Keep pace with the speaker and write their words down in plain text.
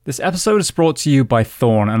This episode is brought to you by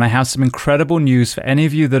Thorne, and I have some incredible news for any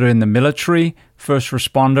of you that are in the military, first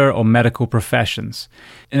responder, or medical professions.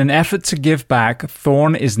 In an effort to give back,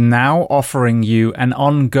 Thorne is now offering you an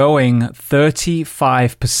ongoing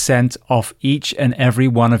 35% off each and every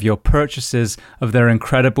one of your purchases of their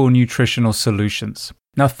incredible nutritional solutions.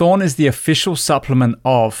 Now, Thorne is the official supplement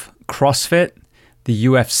of CrossFit, the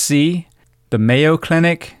UFC, the Mayo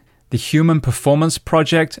Clinic, the Human Performance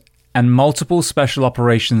Project, and multiple special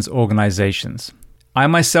operations organizations. I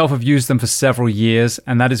myself have used them for several years,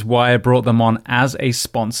 and that is why I brought them on as a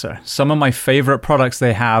sponsor. Some of my favorite products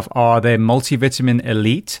they have are their Multivitamin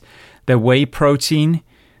Elite, their Whey Protein,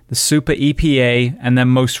 the Super EPA, and then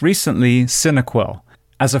most recently, Cinequil.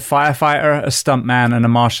 As a firefighter, a stuntman, and a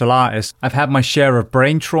martial artist, I've had my share of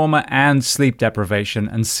brain trauma and sleep deprivation,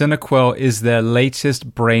 and Cinequil is their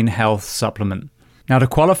latest brain health supplement. Now, to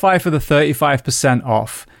qualify for the 35%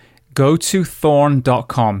 off, go to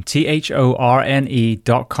thorne.com, thorne.com.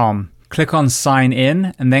 Click on sign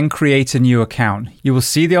in and then create a new account. You will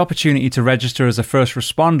see the opportunity to register as a first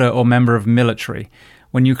responder or member of military.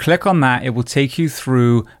 When you click on that, it will take you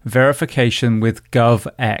through verification with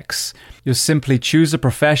GovX. You'll simply choose a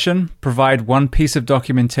profession, provide one piece of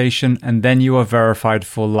documentation, and then you are verified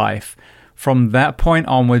for life. From that point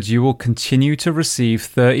onwards, you will continue to receive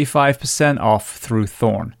 35% off through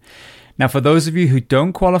Thorne. Now, for those of you who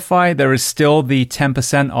don't qualify, there is still the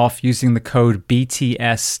 10% off using the code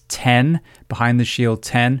BTS10, Behind the Shield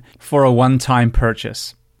 10, for a one-time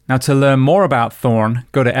purchase. Now, to learn more about Thorne,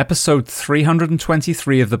 go to episode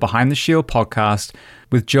 323 of the Behind the Shield podcast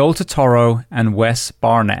with Joel Totoro and Wes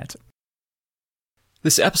Barnett.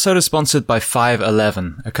 This episode is sponsored by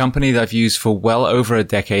 511, a company that I've used for well over a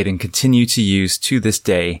decade and continue to use to this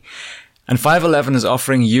day. And 511 is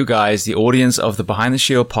offering you guys, the audience of the Behind the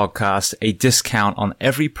Shield podcast, a discount on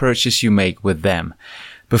every purchase you make with them.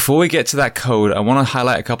 Before we get to that code, I want to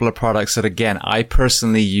highlight a couple of products that, again, I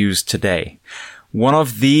personally use today. One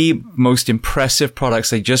of the most impressive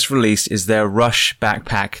products they just released is their Rush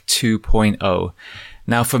Backpack 2.0.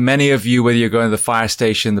 Now, for many of you, whether you're going to the fire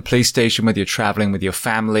station, the police station, whether you're traveling with your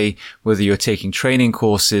family, whether you're taking training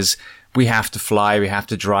courses, we have to fly, we have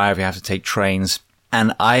to drive, we have to take trains.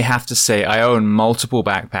 And I have to say, I own multiple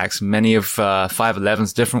backpacks, many of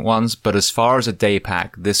 511's different ones, but as far as a day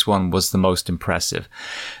pack, this one was the most impressive.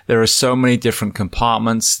 There are so many different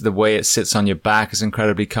compartments. The way it sits on your back is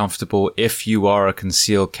incredibly comfortable. If you are a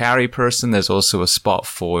concealed carry person, there's also a spot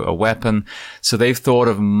for a weapon. So they've thought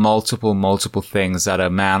of multiple things that a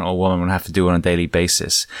man or woman would have to do on a daily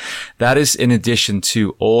basis. That is in addition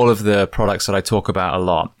to all of the products that I talk about a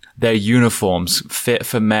lot. Their uniforms, fit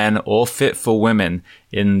for men or fit for women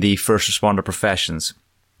in the first responder professions.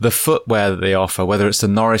 The footwear that they offer, whether it's the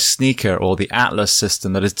Norris sneaker or the Atlas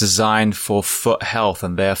system that is designed for foot health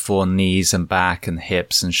and therefore knees and back and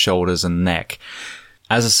hips and shoulders and neck.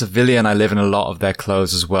 As a civilian, I live in a lot of their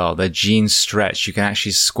clothes as well. Their jeans stretch. You can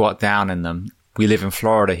actually squat down in them. We live in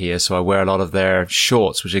Florida here, so I wear a lot of their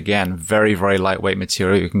shorts, which again, very, very lightweight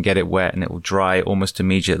material. You can get it wet and it will dry almost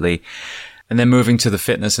immediately. And then moving to the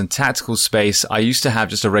fitness and tactical space, I used to have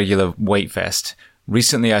just a regular weight vest.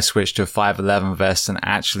 Recently, I switched to a 511 vest and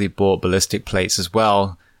actually bought ballistic plates as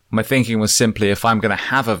well. My thinking was simply, if I'm going to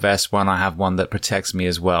have a vest, why not have one that protects me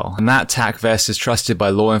as well? And that TAC vest is trusted by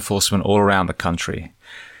law enforcement all around the country.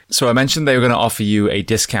 So I mentioned they were going to offer you a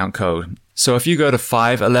discount code. So if you go to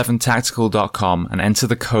 511tactical.com and enter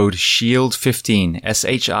the code SHIELD15,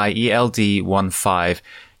 SHIELD15,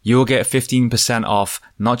 you'll get 15% off,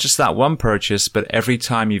 not just that one purchase, but every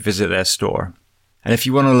time you visit their store. And if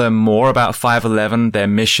you want to learn more about 511, their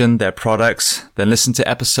mission, their products, then listen to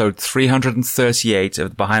episode 338 of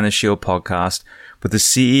the Behind the Shield podcast with the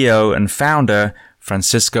CEO and founder,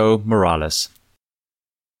 Francisco Morales.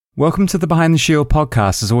 Welcome to the Behind the Shield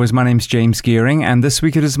podcast. As always, my name's James Gearing, and this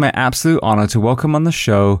week it is my absolute honor to welcome on the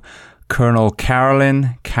show Colonel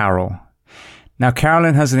Carolyn Carroll. Now,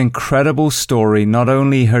 Carolyn has an incredible story, not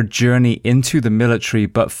only her journey into the military,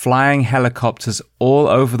 but flying helicopters all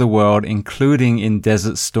over the world, including in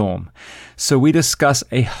Desert Storm. So we discuss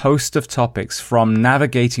a host of topics from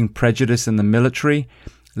navigating prejudice in the military,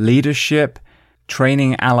 leadership,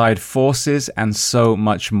 training allied forces, and so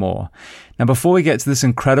much more. Now, before we get to this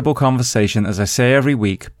incredible conversation, as I say every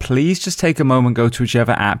week, please just take a moment, go to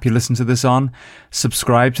whichever app you listen to this on,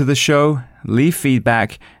 subscribe to the show, leave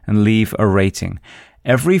feedback, and leave a rating.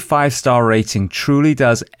 Every 5-star rating truly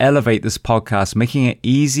does elevate this podcast, making it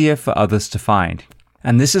easier for others to find.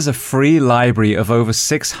 And this is a free library of over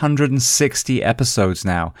 660 episodes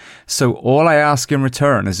now. So all I ask in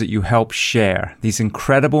return is that you help share these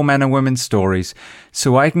incredible men and women's stories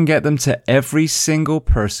so I can get them to every single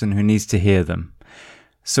person who needs to hear them.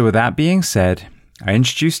 So with that being said, I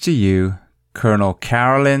introduce to you Colonel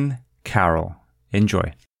Carolyn Carroll.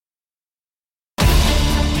 Enjoy.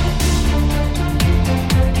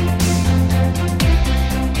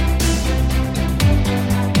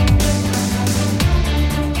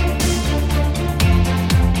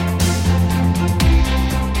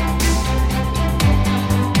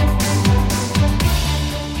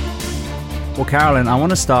 Well, Carolyn, I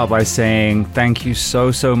want to start by saying thank you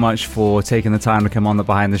so much for taking the time to come on the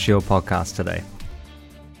Behind the Shield podcast today.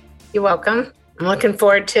 You're welcome. I'm looking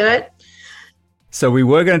forward to it. So we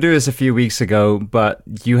were going to do this a few weeks ago, but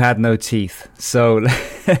you had no teeth. So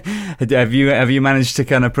have you managed to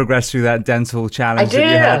kind of progress through that dental challenge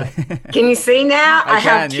that you had? Can you see now? I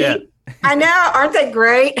have teeth. Yeah. I know. Aren't they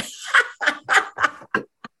great?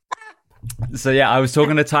 So yeah, I was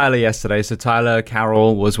talking to Tyler yesterday. So Tyler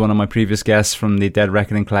Carroll was one of my previous guests from the Dead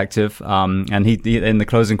Reckoning Collective. And he in the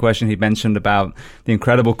closing question, he mentioned about the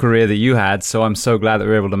incredible career that you had. So I'm so glad that we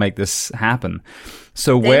were able to make this happen.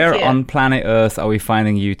 So where on planet Earth are we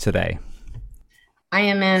finding you today? I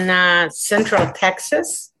am in Central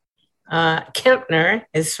Texas. Kempner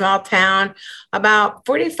is a small town about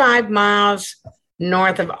 45 miles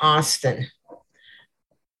north of Austin.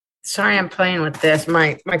 Sorry, I'm playing with this.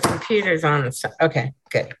 My computer's on. Okay,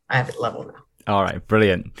 good. I have it level now. All right,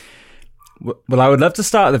 brilliant. Well, I would love to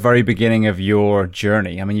start at the very beginning of your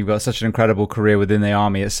journey. I mean, you've got such an incredible career within the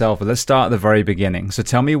Army itself, but let's start at the very beginning. So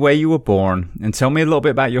tell me where you were born and tell me a little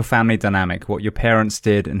bit about your family dynamic, what your parents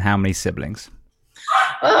did and how many siblings.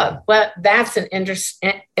 Oh, well, that's an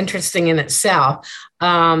interesting in itself. So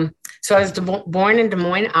I was born in Des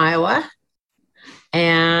Moines, Iowa,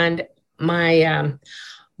 and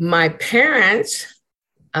my parents,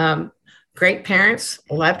 great parents,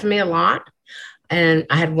 loved me a lot. And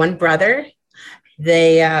I had one brother.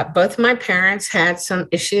 Both of my parents had some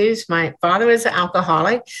issues. My father was an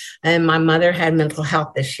alcoholic and my mother had mental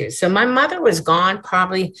health issues. So my mother was gone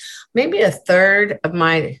probably maybe a third of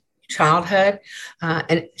my childhood,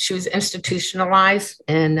 and she was institutionalized.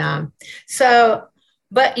 And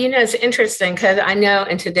but, it's interesting because I know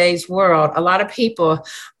in today's world, a lot of people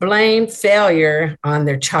blame failure on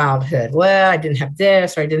their childhood. Well, I didn't have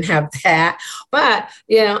this or I didn't have that. But,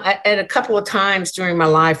 at a couple of times during my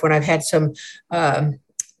life when I've had some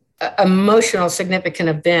emotional significant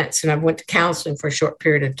events and I went to counseling for a short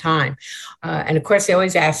period of time. And of course, they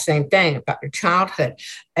always ask the same thing about your childhood.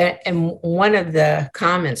 And one of the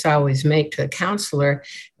comments I always make to a counselor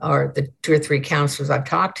or the 2 or 3 counselors I've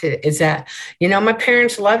talked to is that, my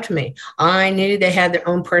parents loved me. I knew they had their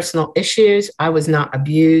own personal issues. I was not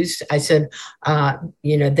abused. I said,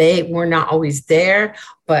 they were not always there,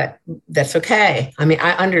 but that's okay. I mean,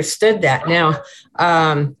 I understood that. Now,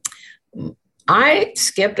 I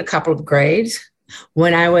skipped a couple of grades.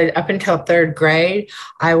 When I was up until 3rd grade,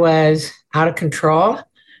 I was out of control.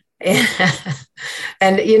 And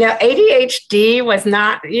ADHD was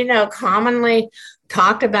not, commonly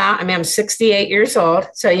talked about. I mean, I'm 68 years old.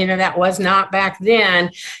 So, that was not back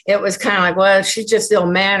then. It was kind of like, well, she's just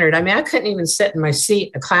ill-mannered. I mean, I couldn't even sit in my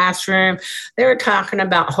seat in the classroom. They were talking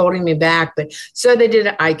about holding me back. But so they did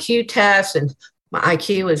an IQ test and my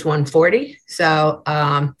IQ was 140. So,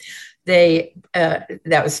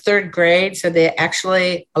 that was 3rd grade. So they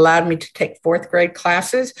actually allowed me to take 4th grade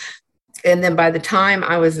classes. And then by the time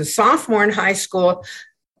I was a sophomore in high school,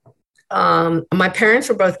 my parents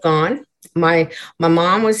were both gone. My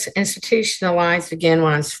mom was institutionalized again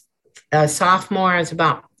when I was a sophomore. I was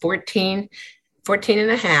about 14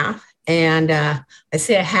 and a half. And I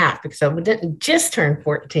say a half because I didn't just turn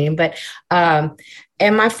 14, but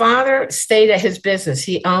and my father stayed at his business.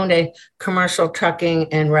 He owned a commercial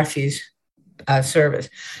trucking and refuse service.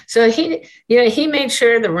 So he made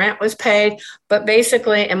sure the rent was paid, but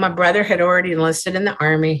basically, and my brother had already enlisted in the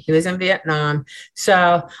Army. He was in Vietnam.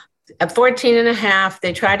 So at 14 and a half,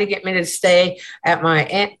 they tried to get me to stay at my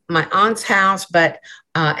aunt's house, but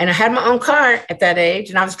and I had my own car at that age,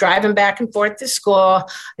 and I was driving back and forth to school,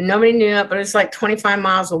 and nobody knew it, but it was like 25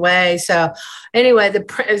 miles away. So anyway,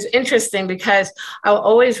 it was interesting because I'll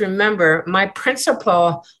always remember my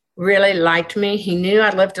principal really liked me. He knew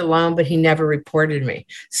I lived alone, but he never reported me.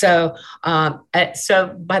 So by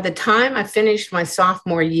the time I finished my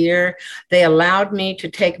sophomore year, they allowed me to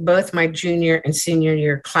take both my junior and senior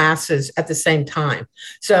year classes at the same time.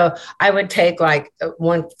 So I would take like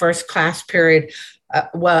one first class period.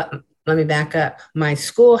 let me back up. My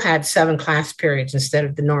school had 7 class periods instead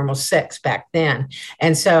of the normal 6 back then.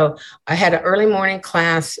 And so I had an early morning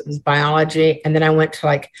class, it was biology. And then I went to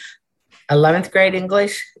like 11th grade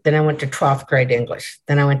English. Then I went to 12th grade English.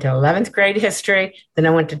 Then I went to 11th grade history. Then I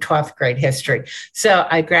went to 12th grade history. So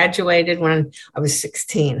I graduated when I was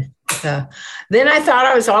 16. So then I thought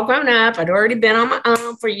I was all grown up. I'd already been on my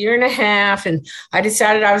own for a year and a half, and I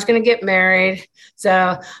decided I was going to get married.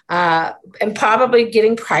 So, and probably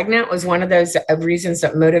getting pregnant was one of those reasons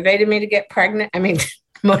that motivated me to get pregnant. I mean,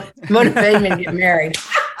 motivated me to get married.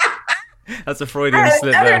 That's a Freudian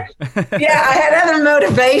slip there. Yeah, I had other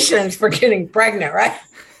motivations for getting pregnant, right?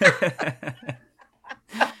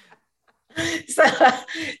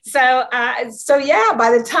 So yeah,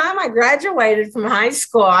 by the time I graduated from high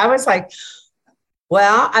school, I was like,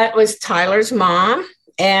 well, I was Tyler's mom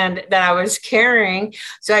and that I was carrying.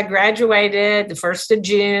 So I graduated the 1st of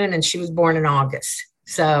June and she was born in August.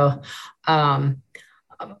 So, and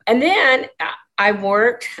then I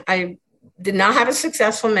worked, I did not have a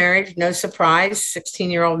successful marriage. No surprise.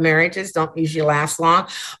 16-year-old marriages don't usually last long.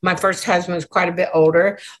 My first husband was quite a bit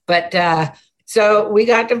older, but so we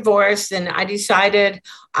got divorced, and I decided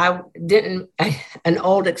an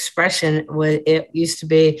old expression it used to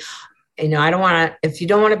be, I don't want to, if you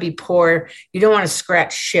don't want to be poor, you don't want to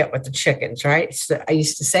scratch shit with the chickens, right? So I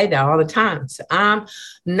used to say that all the time. So I'm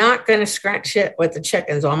not going to scratch shit with the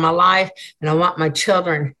chickens all my life. And I want my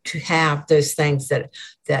children to have those things that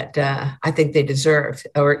I think they deserve,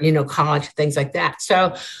 or, college, things like that.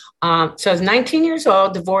 So I was 19 years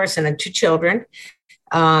old, divorced, and I had 2 children.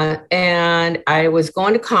 And I was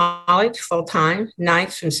going to college full time,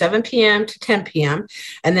 nights from 7 p.m. to 10 p.m.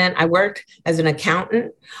 And then I worked as an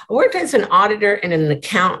accountant. I worked as an auditor and an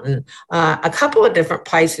accountant, a couple of different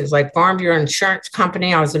places, like Farm Bureau Insurance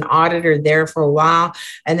Company. I was an auditor there for a while.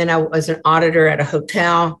 And then I was an auditor at a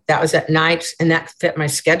hotel that was at nights, and that fit my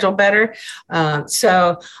schedule better.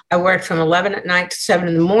 So I worked from 11 at night to 7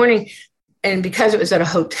 in the morning. And because it was at a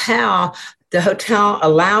hotel, the hotel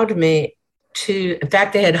allowed me in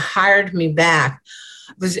fact, they had hired me back.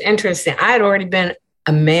 It was interesting. I had already been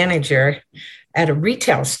a manager at a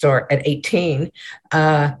retail store at 18.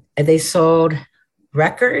 And they sold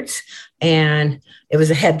records, and it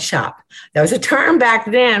was a head shop. That was a term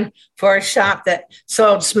back then for a shop that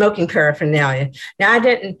sold smoking paraphernalia. Now, I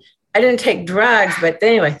didn't take drugs, but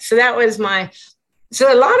anyway, so that was so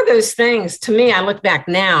a lot of those things, to me, I look back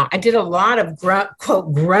now, I did a lot of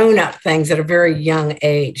quote grown-up things at a very young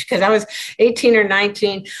age, because I was 18 or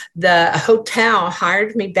 19. The hotel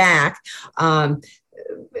hired me back, and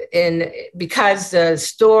because the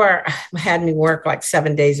store had me work like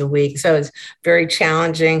 7 days a week. So it was very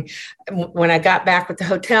challenging. When I got back with the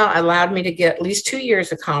hotel, it allowed me to get at least 2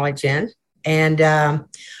 years of college in. And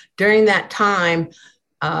during that time,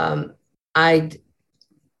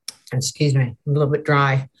 excuse me, I'm a little bit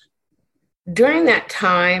dry. During that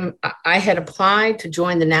time, I had applied to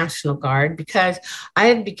join the National Guard because I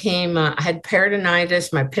had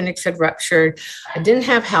peritonitis, my appendix had ruptured, I didn't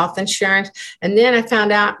have health insurance, and then I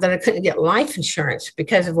found out that I couldn't get life insurance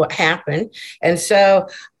because of what happened. And so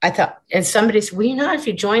I thought, and somebody said, well, if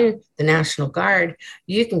you join the National Guard,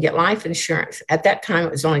 you can get life insurance. At that time,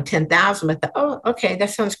 it was only $10,000. I thought, oh, okay, that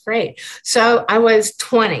sounds great. So I was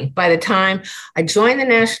 20 by the time I joined the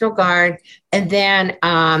National Guard. And then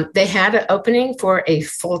they had an opening for a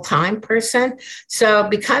full-time person. So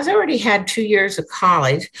because I already had 2 years of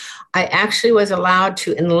college, I actually was allowed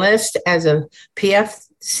to enlist as a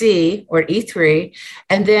PFC or E3.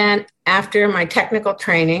 And then after my technical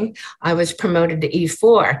training, I was promoted to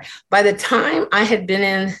E4. By the time I had been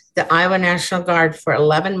in the Iowa National Guard for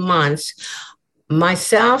 11 months,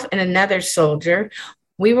 myself and another soldier,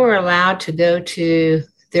 we were allowed to go to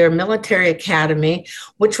their military academy,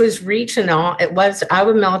 which was regional.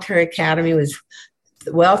 Iowa Military Academy was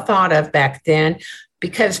well thought of back then,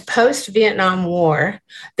 because post-Vietnam War,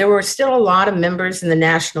 there were still a lot of members in the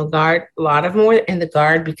National Guard. A lot of them were in the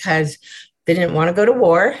Guard because they didn't want to go to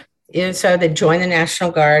war. And so they joined the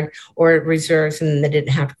National Guard or reserves, and they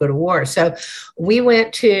didn't have to go to war. So we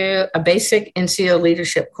went to a basic NCO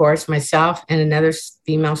leadership course, myself and another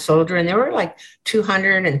female soldier, and there were like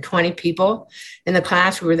 220 people in the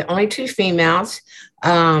class. We were the only 2 females.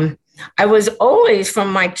 I was always,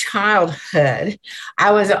 from my childhood,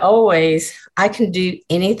 I can do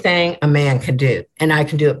anything a man can do, and I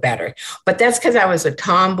can do it better. But that's because I was a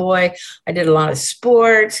tomboy. I did a lot of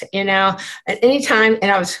sports, at any time,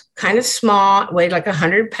 and I was kind of small, weighed like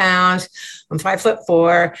 100 pounds. I'm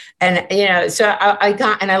 5'4", and so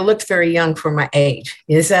I looked very young for my age.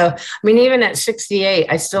 So I mean, even at 68,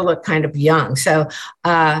 I still look kind of young. So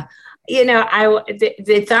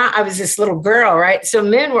they thought I was this little girl, right? So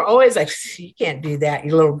men were always like, you can't do that,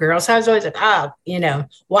 you little girl. So I was always like, oh,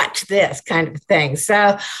 watch this kind of thing.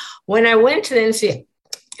 So when I went to the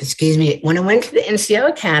when I went to the NCO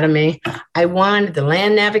Academy, I won the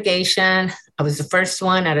land navigation. I was the first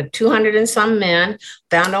one out of 200 and some men,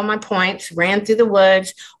 found all my points, ran through the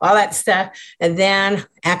woods, all that stuff. And then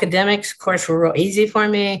academics, of course, were real easy for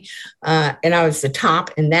me. And I was the top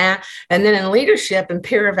in that. And then in leadership and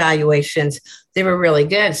peer evaluations, they were really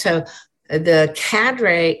good. So the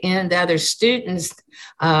cadre and the other students,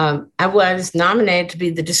 I was nominated to be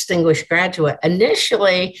the distinguished graduate.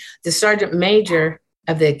 Initially, the sergeant major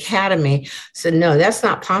of the academy said, no, that's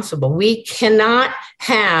not possible. We cannot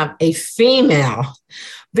have a female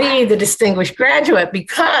be the distinguished graduate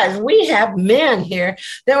because we have men here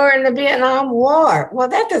that were in the Vietnam War. Well,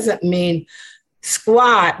 that doesn't mean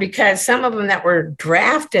squat, because some of them that were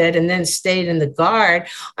drafted and then stayed in the Guard,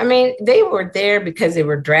 I mean, they were there because they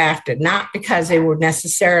were drafted, not because they were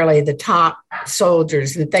necessarily the top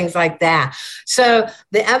soldiers and things like that. So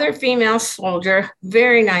the other female soldier,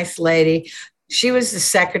 very nice lady, she was the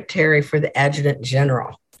secretary for the adjutant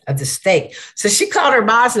general of the state. So she called her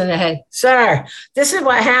boss and said, hey, sir, this is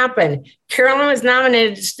what happened. Carolyn was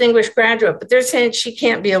nominated distinguished graduate, but they're saying she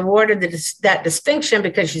can't be awarded that distinction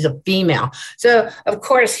because she's a female. So, of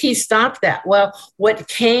course, he stopped that. Well, what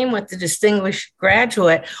came with the distinguished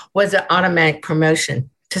graduate was an automatic promotion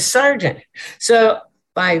to sergeant. So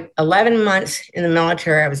by 11 months in the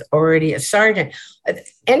military, I was already a sergeant.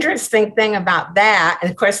 Interesting thing about that,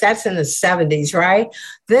 and of course, that's in the 70s, right?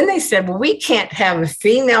 Then they said, well, we can't have a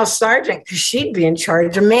female sergeant because she'd be in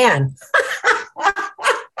charge of men.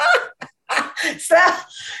 So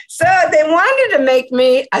they wanted to make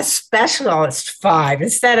me a specialist 5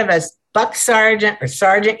 instead of a buck sergeant or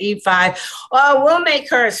sergeant E5. Oh, we'll make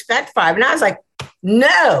her a spec 5. And I was like,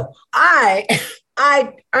 no, I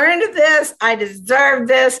earned this, I deserve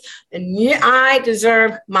this, and I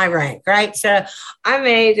deserve my rank, right? So I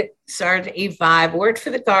made Sergeant E5, worked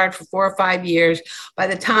for the Guard for 4 or 5 years. By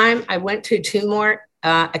the time I went to 2 more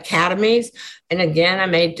academies, and again, I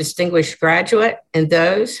made distinguished graduate in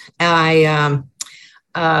those. And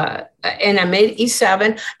I made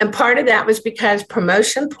E7, and part of that was because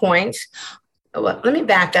promotion points. Well, let me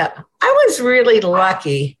back up. I was really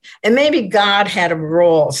lucky, and maybe God had a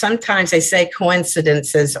role. Sometimes they say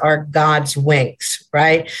coincidences are God's winks,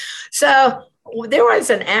 right? So there was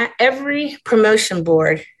every promotion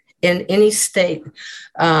board in any state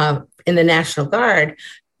in the National Guard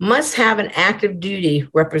must have an active duty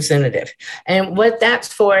representative. And what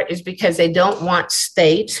that's for is because they don't want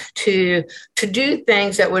states to do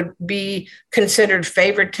things that would be considered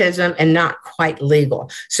favoritism and not quite legal.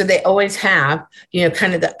 So they always have,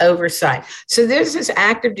 kind of the oversight. So there's this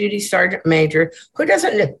active duty sergeant major who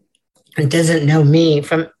doesn't know me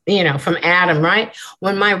from Adam, right?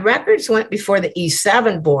 When my records went before the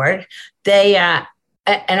E7 board,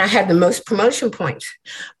 and I had the most promotion points.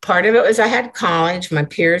 Part of it was I had college. My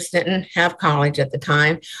peers didn't have college at the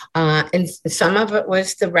time. And some of it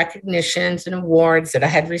was the recognitions and awards that I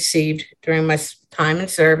had received during my time in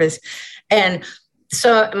service. And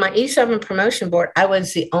so my E7 promotion board, I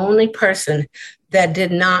was the only person that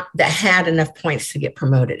had enough points to get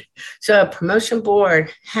promoted. So a promotion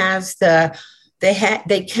board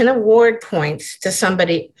they can award points to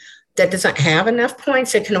somebody that doesn't have enough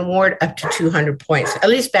points. It can award up to 200 points. At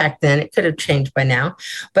least back then, it could have changed by now.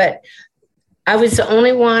 But I was the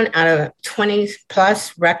only one out of 20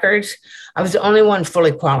 plus records. I was the only one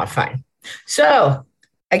fully qualified. So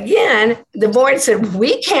again, the board said,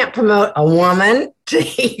 we can't promote a woman to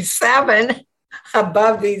E7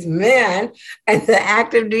 above these men. And the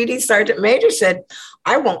active duty sergeant major said,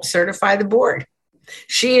 I won't certify the board.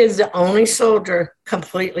 She is the only soldier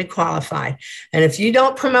completely qualified. And if you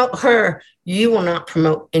don't promote her, you will not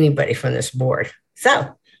promote anybody from this board.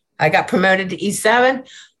 So I got promoted to E7,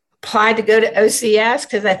 applied to go to OCS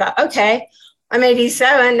because I thought, okay, I made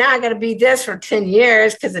E7. Now I got to be this for 10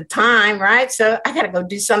 years because of time, right? So I got to go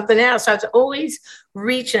do something else. So I was always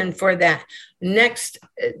reaching for that next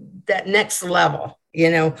level.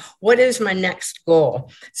 What is my next goal?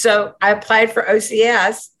 So I applied for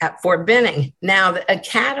OCS at Fort Benning. Now, the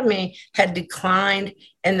academy had declined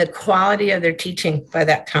in the quality of their teaching by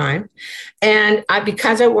that time. And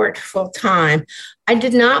because I worked full time, I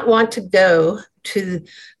did not want to go to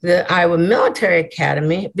the Iowa Military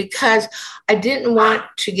Academy because I didn't want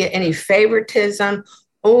to get any favoritism,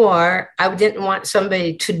 or I didn't want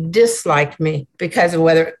somebody to dislike me because of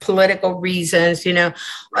whether political reasons. A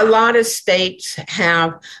lot of states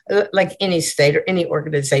have, like any state or any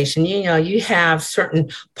organization, you have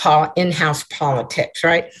certain in-house politics,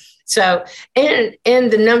 right? So, and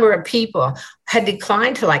the number of people had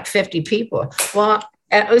declined to like 50 people. Well,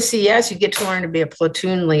 at OCS, you get to learn to be a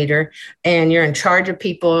platoon leader, and you're in charge of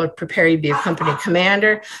people, prepare you to be a company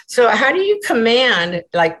commander. So how do you command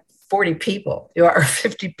like 40 people or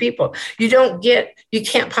 50 people? You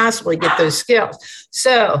can't possibly get those skills.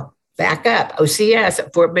 So back up, OCS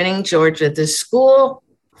at Fort Benning, Georgia, the school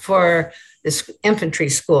for this infantry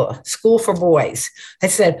school for boys. I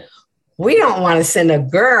said, we don't want to send a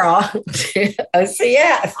girl to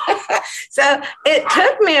OCS. So it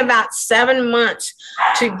took me about 7 months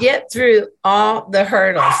to get through all the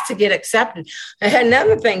hurdles to get accepted. I had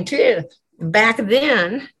another thing too. Back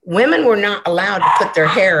then, women were not allowed to put their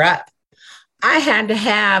hair up. I had to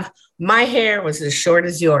have, my hair was as short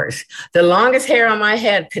as yours. The longest hair on my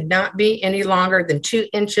head could not be any longer than 2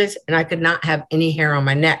 inches, and I could not have any hair on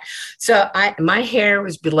my neck. So my hair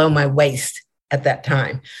was below my waist at that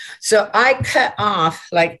time. So I cut off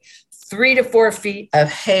like 3 to 4 feet of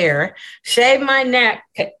hair, shaved my neck.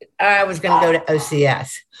 I was going to go to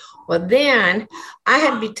OCS. Well, then I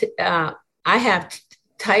have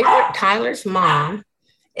Tyler's mom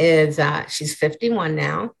is, she's 51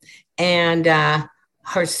 now. And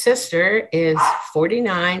her sister is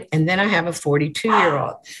 49. And then I have a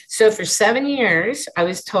 42-year-old. So for 7 years, I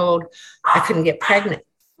was told I couldn't get pregnant.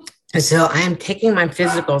 And so I am taking my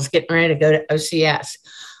physicals, getting ready to go to OCS.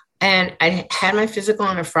 And I had my physical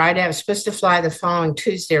on a Friday. I was supposed to fly the following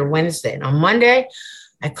Tuesday or Wednesday. And on Monday,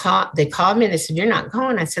 they called me and they said, you're not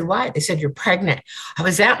going. I said, why? They said, you're pregnant. I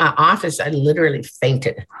was at my office. I literally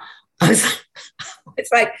fainted.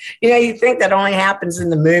 It's like, you think that only happens in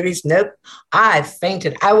the movies. Nope. I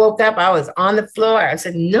fainted. I woke up. I was on the floor. I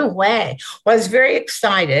said, no way. Well, I was very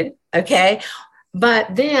excited. Okay.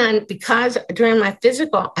 But then because during my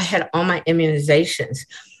physical, I had all my immunizations.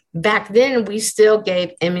 Back then, we still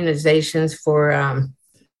gave immunizations for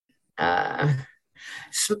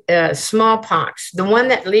smallpox, the one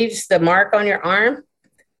that leaves the mark on your arm,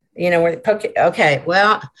 where they poke you. Okay,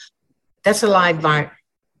 well, that's a live virus.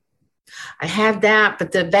 I had that,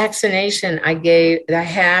 but the vaccination I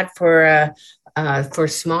had for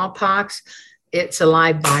smallpox, it's a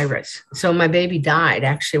live virus. So my baby died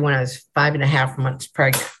actually when I was 5.5 months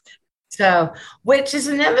pregnant. So, which is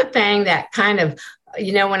another thing that kind of,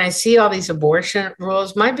 when I see all these abortion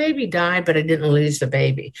rules, my baby died, but I didn't lose the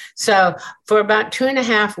baby. So for about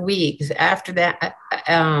 2.5 weeks after that,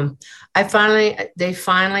 they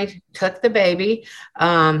finally took the baby.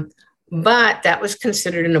 But that was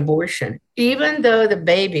considered an abortion, even though the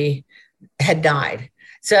baby had died.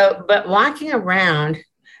 So, but walking around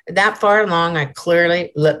that far along, I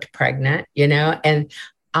clearly looked pregnant, and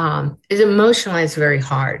emotionally, it's very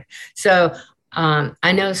hard. So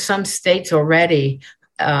I know some states already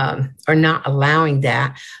are not allowing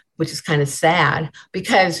that, which is kind of sad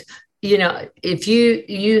because, if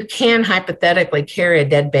you can hypothetically carry a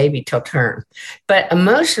dead baby till term, but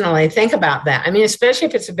emotionally think about that. I mean, especially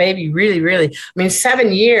if it's a baby really,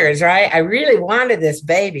 7 years, right? I really wanted this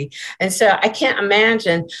baby. And so I can't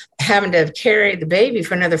imagine having to carry the baby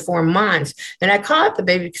for another 4 months. And I caught the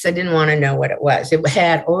baby because I didn't want to know what it was. It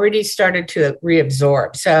had already started to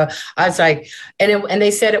reabsorb. So I was like, and they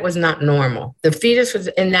said it was not normal. The fetus was,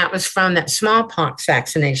 and that was from that smallpox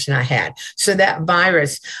vaccination I had. So that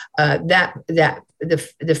virus,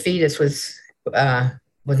 the fetus was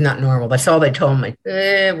not normal. That's all they told me.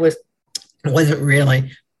 It wasn't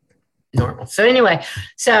really normal. So anyway,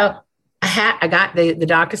 so I got the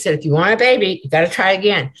doctor said, if you want a baby, you got to try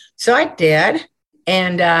again. So I did.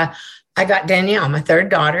 And I got Danielle, my third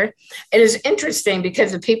daughter. It is interesting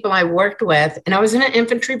because the people I worked with, and I was in an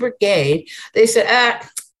infantry brigade, they said,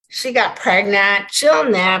 she got pregnant. She'll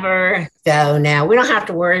never go now. We don't have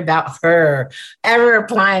to worry about her ever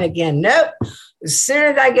applying again. Nope. As soon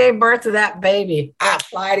as I gave birth to that baby, I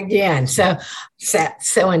applied again. So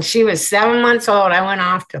when she was 7 months old, I went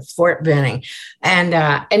off to Fort Benning. And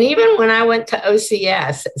even when I went to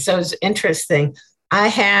OCS, so it's interesting, I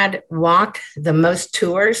had walked the most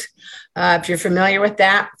tours. If you're familiar with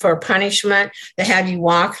that, for punishment, they have you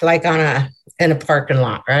walk like in a parking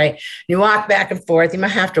lot, right? You walk back and forth. You might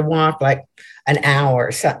have to walk like an hour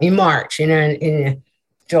or something. You march, and you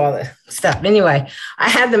do all the stuff. Anyway, I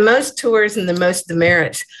had the most tours and the most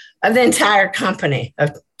demerits of the entire company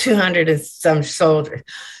of 200 and some soldiers.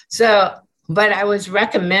 So, but I was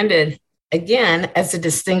recommended again as a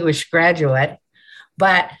distinguished graduate.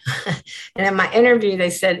 But, and in my interview,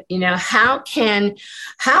 they said, how can,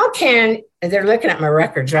 they're looking at my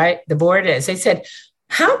records, right? The board is, they said,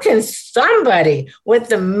 how can somebody with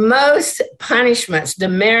the most punishments,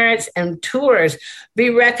 demerits, and tours be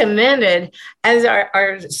recommended as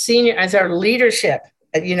our senior, as our leadership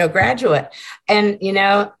graduate. And,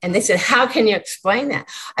 and they said, how can you explain that?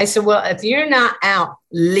 I said, well, if you're not out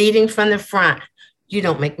leading from the front, you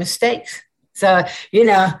don't make mistakes. So,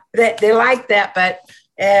 they like that, but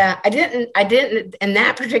I didn't, in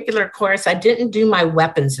that particular course, I didn't do my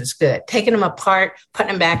weapons as good, taking them apart,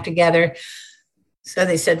 putting them back together. So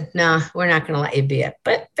they said, no, we're not going to let you be it,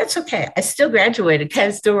 but that's okay. I still graduated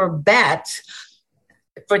because there were bets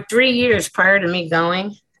for 3 years prior to me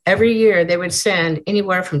going. Every year they would send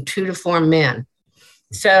anywhere from 2 to 4 men.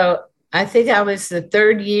 So I think I was the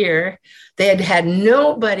third year. They had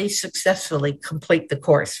nobody successfully complete the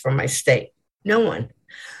course from my state. No one.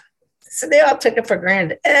 So they all took it for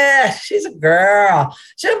granted. She's a girl.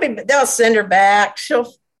 They'll send her back.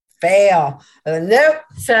 She'll fail. Nope.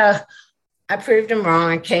 So I proved them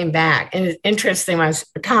wrong. I came back. And it's interesting. I was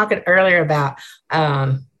talking earlier about,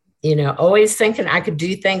 always thinking I could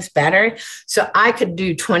do things better. So I could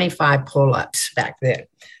do 25 pull-ups back then.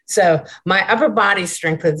 So my upper body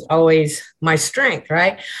strength was always my strength,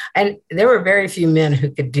 right? And there were very few men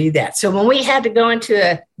who could do that. So when we had to go into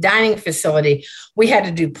a dining facility, we had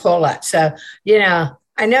to do pull-ups. So,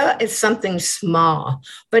 I know it's something small,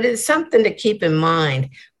 but it's something to keep in mind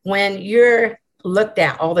when you're looked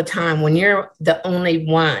at all the time, when you're the only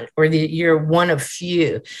one or you're one of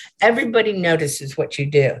few. Everybody notices what you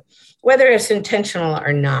do, whether it's intentional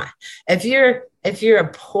or not. If you're a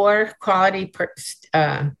poor quality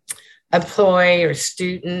employee or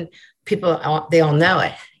student, they all know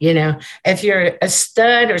it. If you're a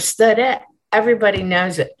stud or studette, everybody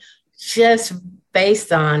knows it, just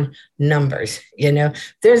based on numbers. You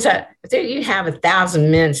have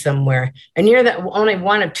 1,000 men somewhere, and you're the only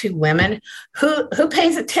one of 2 women. Who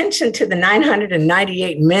pays attention to the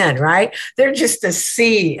 998 men, right? They're just a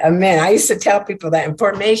sea of men. I used to tell people that in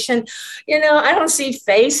formation, I don't see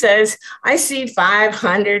faces. I see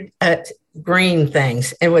 500 green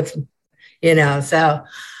things, and so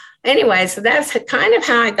anyway, so that's kind of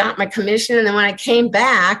how I got my commission. And then when I came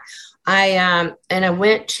back, I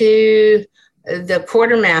went to the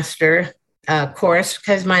quartermaster course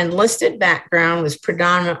because my enlisted background was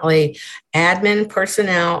predominantly admin,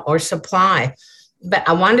 personnel, or supply, but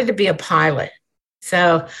I wanted to be a pilot.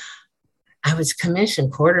 So I was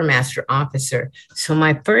commissioned quartermaster officer. So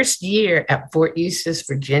my first year at Fort Eustis,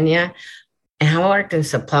 Virginia, and I worked in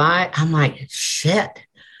supply, I'm like, shit,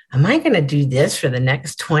 am I going to do this for the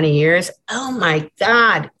next 20 years? Oh my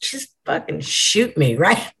God, just fucking shoot me,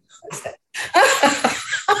 right?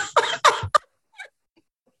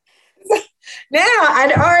 Now,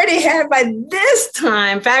 I'd already had by this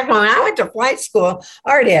time, in fact, when I went to flight school,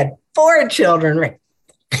 I already had 4 children. Right?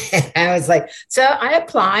 I was like, so I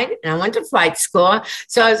applied and I went to flight school.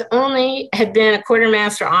 So had been a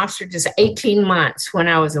quartermaster officer just 18 months when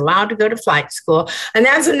I was allowed to go to flight school. And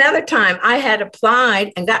that's another time I had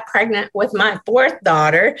applied and got pregnant with my 4th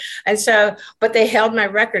daughter. And so, but they held my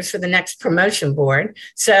records for the next promotion board.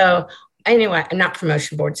 So anyway, not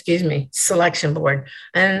promotion board, selection board.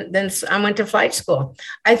 And then I went to flight school.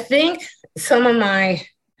 I think some of I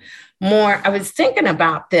was thinking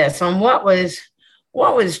about this on what was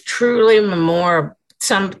truly memorable,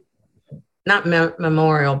 not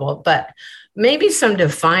memorable, but maybe some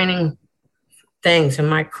defining things in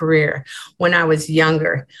my career when I was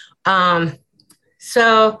younger.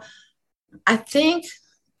 So I think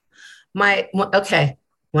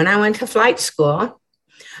when I went to flight school,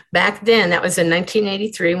 back then, that was in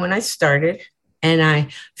 1983 when I started, and I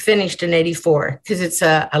finished in 84 because it's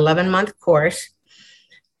a 11-month course.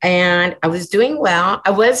 And I was doing well.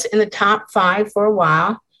 I was in the top 5 for a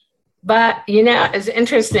while, but it's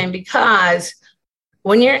interesting because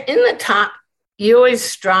when you're in the top, you always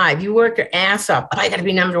strive. You work your ass off. I got to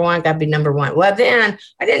be number 1. Got to be number 1. Well, then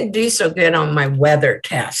I didn't do so good on my weather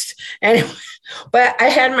test, anyway. But I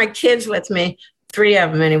had my kids with me. 3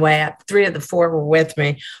 of them anyway. 3 of the 4 were with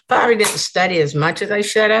me. Probably didn't study as much as I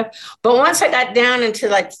should have. But once I got down into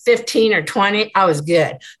like 15 or 20, I was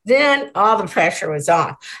good. Then all the pressure was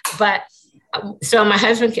off. But so my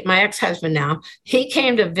ex-husband now, he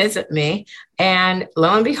came to visit me. And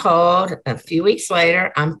lo and behold, a few weeks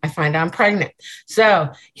later, I find I'm pregnant.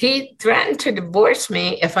 So he threatened to divorce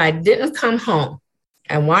me if I didn't come home.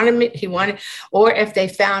 Or if they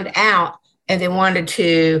found out and they wanted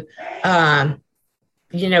to,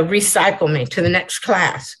 recycle me to the next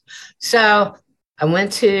class. So I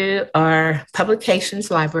went to our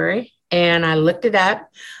publications library and I looked it up,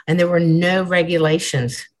 and there were no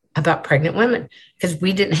regulations about pregnant women because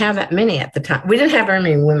we didn't have that many at the time. We didn't have very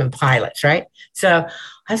many women pilots, right? So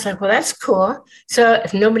I was like, well, that's cool. So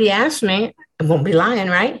if nobody asked me, I won't be lying,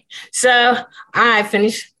 right? So I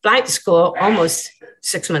finished flight school almost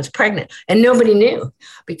 6 months pregnant, and nobody knew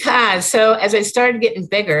because so as I started getting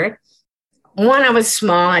bigger, one, I was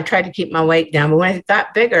small. I tried to keep my weight down, but when I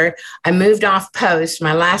got bigger, I moved off post.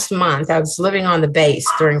 My last month, I was living on the base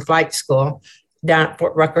during flight school down at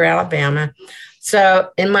Fort Rucker, Alabama. So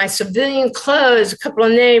in my civilian clothes, a couple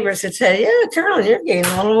of neighbors had said, yeah, Carolyn, you're gaining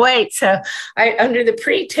a little weight. So I, under the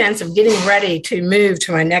pretense of getting ready to move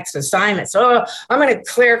to my next assignment, so I'm going to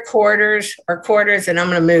clear quarters and I'm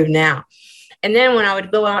going to move now. And then when I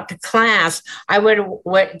would go out to class, I would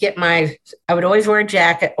always wear a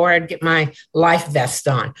jacket or I'd get my life vest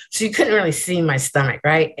on. So you couldn't really see my stomach,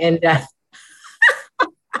 right? And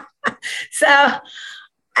so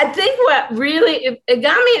I think what really, it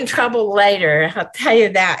got me in trouble later. I'll tell you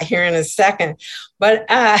that here in a second. But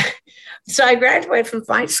so I graduated from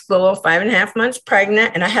flight school, 5.5 months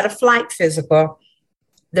pregnant, and I had a flight physical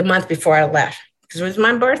the month before I left because it was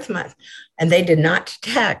my birth month. And they did not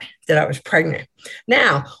detect that I was pregnant.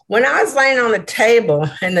 Now, when I was laying on the table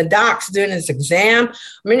and the doc's doing his exam,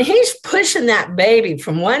 I mean, he's pushing that baby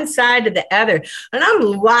from one side to the other, and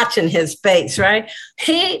I'm watching his face, right?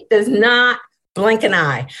 He does not blink an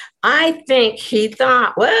eye. I think he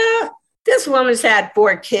thought, well, this woman's had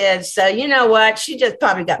 4 kids, so you know what? She just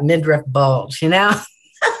probably got midriff bulge, you know?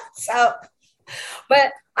 So,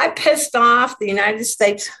 but I pissed off the United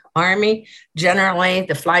States Army, generally,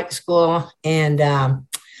 the flight school. And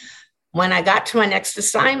when I got to my next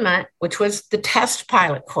assignment, which was the test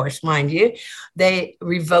pilot course, mind you, they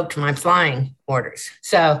revoked my flying orders.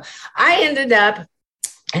 So I ended up,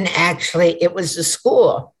 and actually it was the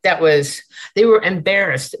school they were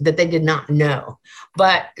embarrassed that they did not know.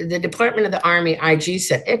 But the Department of the Army IG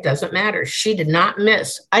said, it doesn't matter. I did not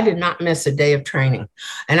miss a day of training.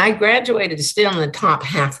 And I graduated still in the top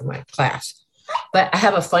half of my class. But I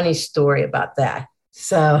have a funny story about that.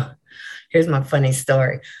 So here's my funny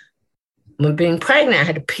story. When being pregnant, I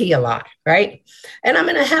had to pee a lot, right? And I'm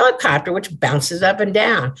in a helicopter, which bounces up and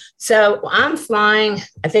down. So I'm flying,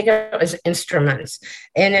 I think it was instruments.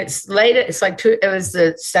 And it's late, it was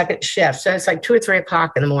the second shift. So it's like 2 or 3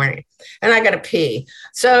 o'clock in the morning. And I got to pee.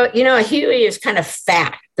 So, you know, a Huey is kind of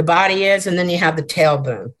fat, the body is, and then you have the tail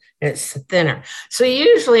boom. It's thinner. So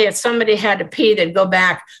usually if somebody had to pee, they'd go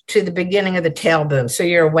back to the beginning of the tail boom. So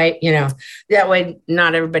you're awake, you know, that way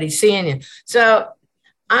not everybody's seeing you. So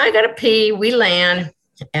I got to pee. We land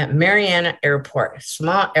at Marietta Airport,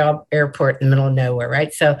 small airport in the middle of nowhere,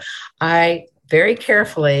 right? So I very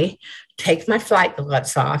carefully take my flight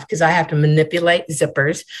gloves off because I have to manipulate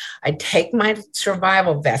zippers. I take my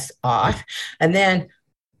survival vest off and then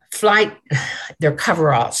their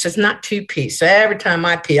coveralls. So it's not 2-piece. So every time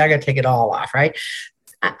I pee, I got to take it all off, right?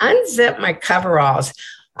 I unzip my coveralls.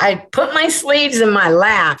 I put my sleeves in my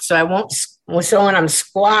lap so I won't. So when I'm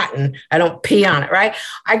squatting, I don't pee on it, right?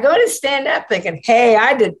 I go to stand up thinking, hey,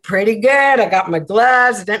 I did pretty good. I got my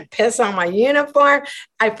gloves. I didn't piss on my uniform.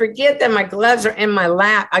 I forget that my gloves are in my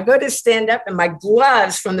lap. I go to stand up and my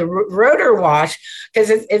gloves from the rotor wash, because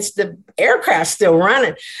it's the aircraft still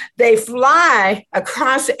running. They fly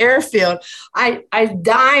across the airfield. I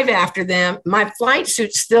dive after them. My flight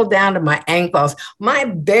suit's still down to my ankles. My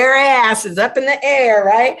bare ass is up in the air,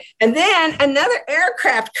 right? And then another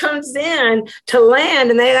aircraft comes in to land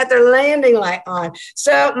and they got their landing light on.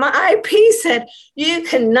 So my IP said, you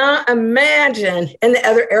cannot imagine, and the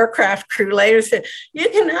other aircraft crew later said, you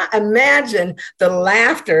cannot imagine the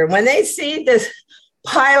laughter when they see this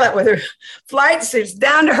pilot with her flight suits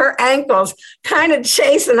down to her ankles, kind of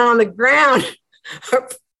chasing on the ground, her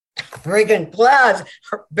freaking gloves,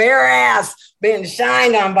 her bare ass being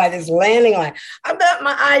shined on by this landing light. I bet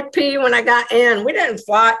my IP when I got in, we didn't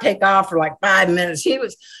take off for like 5 minutes. He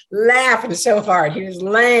was laughing so hard. He was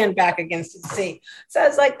laying back against the seat. So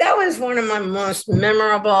it's like, that was one of my most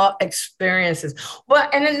memorable experiences. Well,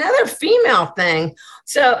 and another female thing.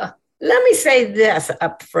 So let me say this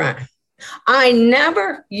up front. I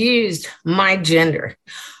never used my gender.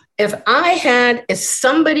 If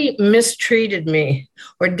somebody mistreated me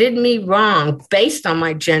or did me wrong based on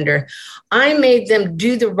my gender, I made them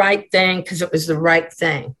do the right thing because it was the right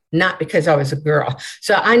thing, not because I was a girl.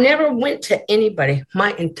 So I never went to anybody.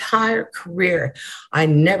 My entire career, I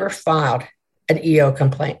never filed an EO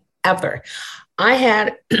complaint, ever. I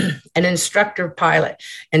had an instructor pilot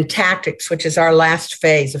in tactics, which is our last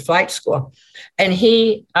phase of flight school, and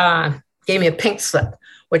he gave me a pink slip,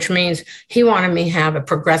 which means he wanted me to have a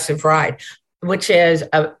progressive ride, which is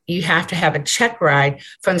you have to have a check ride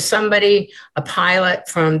from somebody, a pilot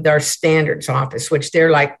from their standards office, which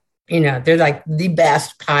they're like the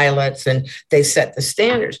best pilots and they set the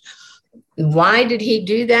standards. why did he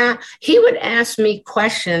do that? He would ask me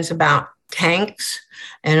questions about tanks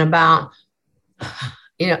and about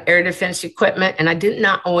air defense equipment, and I did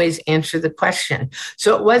not always answer the question.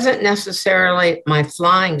 So it wasn't necessarily my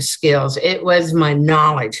flying skills; it was my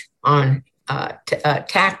knowledge on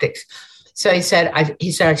tactics. So he said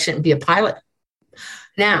I shouldn't be a pilot.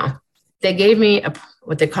 Now they gave me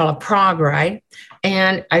what they call a prog ride,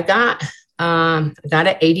 and I got an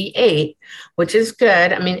 88, which is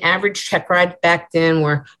good. I mean, average check rides back then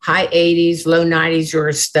were high 80s, low 90s. You're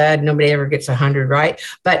a stud. Nobody ever gets 100, right?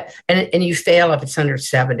 But and you fail if it's under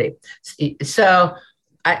 70. So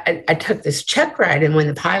I took this check ride, and when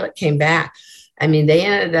the pilot came back, I mean, they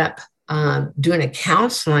ended up doing a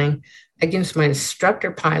counseling against my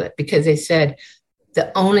instructor pilot because they said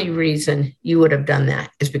the only reason you would have done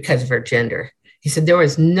that is because of her gender. He said there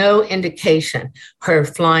was no indication her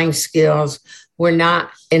flying skills were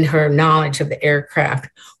not, in her knowledge of the aircraft,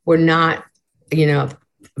 were not,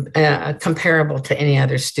 comparable to any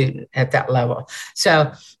other student at that level.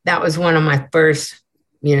 So that was one of my first,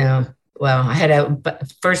 I had a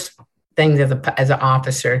first things as an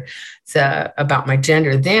officer about my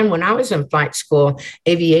gender. Then when I was in flight school,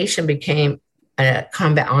 aviation became a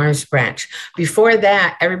combat arms branch. Before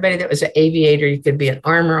that, everybody that was an aviator, you could be an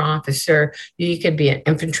armor officer, you could be an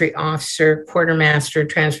infantry officer, quartermaster,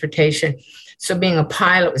 transportation. So being a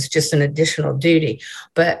pilot was just an additional duty.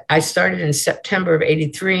 But I started in September of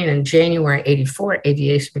 83, and in January 84,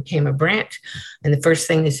 aviation became a branch. And the first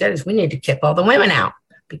thing they said is we need to kick all the women out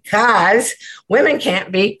because women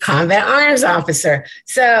can't be combat arms officer.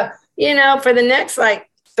 So, for the next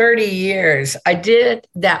 30 years,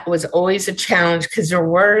 that was always a challenge because there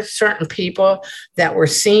were certain people that were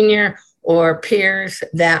senior or peers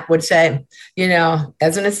that would say,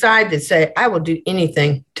 as an aside, they'd say, I will do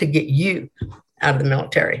anything to get you out of the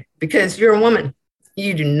military because you're a woman.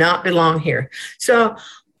 You do not belong here. So,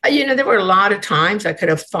 there were a lot of times I could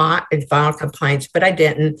have fought and filed complaints, but I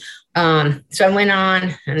didn't. So I went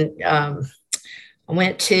on and I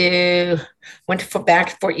went back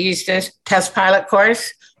to Fort Eustis, test pilot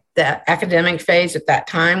course. The academic phase at that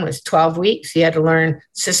time was 12 weeks. You had to learn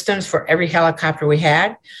systems for every helicopter we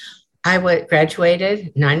had. I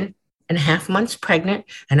graduated 9.5 months pregnant,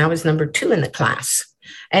 and I was number 2 in the class.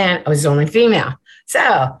 And I was the only female.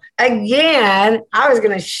 So again, I was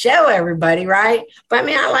going to show everybody, right? But I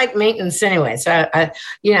mean, I like maintenance anyway. So,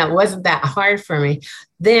 it wasn't that hard for me.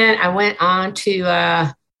 Then I went on to,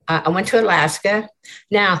 I went to Alaska.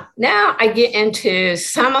 Now I get into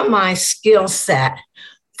some of my skill set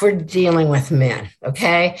for dealing with men,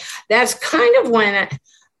 okay? That's kind of when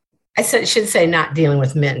should say not dealing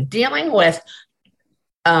with men, dealing with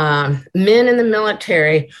men in the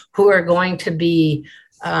military who are going to be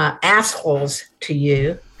assholes to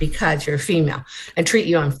you because you're female and treat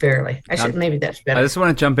you unfairly. Maybe that's better. I just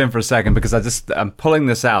want to jump in for a second because I'm pulling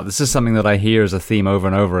this out. This is something that I hear as a theme over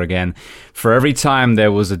and over again. For every time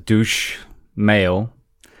there was a douche male,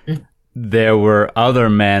 there were other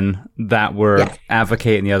men that were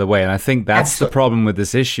advocating the other way. And I think that's the problem with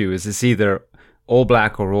this issue is it's either all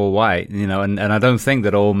black or all white, and I don't think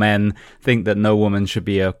that all men think that no woman should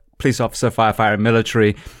be a police officer, firefighter,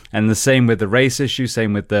 military. And the same with the race issue,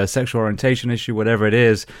 same with the sexual orientation issue, whatever it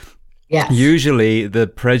is. Yes. Usually the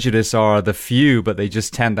prejudice are the few, but they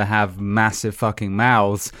just tend to have massive fucking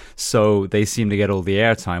mouths, so they seem to get all the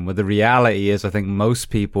airtime. Where the reality is, I think most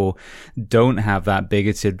people don't have that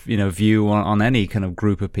bigoted, view on any kind of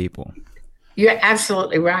group of people. You're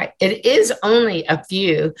absolutely right. It is only a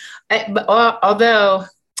few, although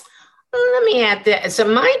let me add this. It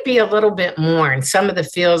might be a little bit more in some of the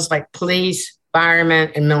fields like police,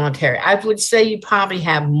 firemen, and military. I would say you probably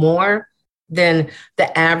have more than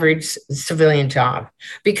the average civilian job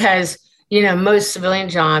because, most civilian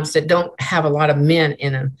jobs that don't have a lot of men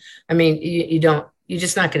in them. I mean, you're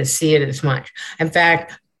just not going to see it as much. In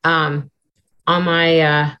fact, on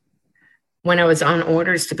my, when I was on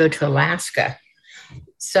orders to go to Alaska,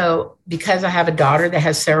 so because I have a daughter that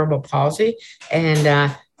has cerebral palsy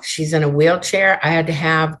and she's in a wheelchair, I had to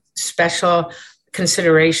have special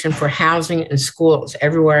consideration for housing and schools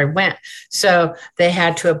everywhere I went. So they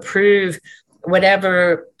had to approve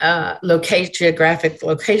whatever geographic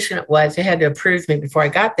location it was. They had to approve me before I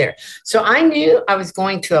got there. So I knew I was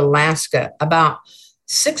going to Alaska about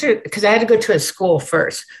because I had to go to a school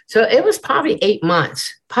first. So it was probably 8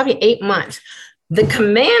 months. The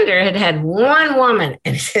commander had one woman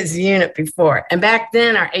in his unit before. And back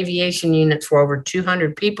then, our aviation units were over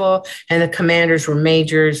 200 people, and the commanders were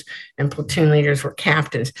majors and platoon leaders were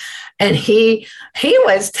captains. And he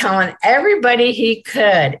was telling everybody he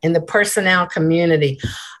could in the personnel community,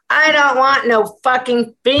 I don't want no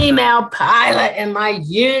fucking female pilot in my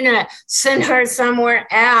unit. Send her somewhere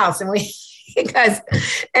else. And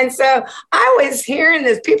and so I was hearing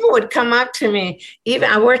this. People would come up to me. Even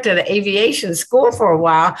I worked at an aviation school for a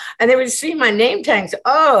while, and they would see my name tag and say,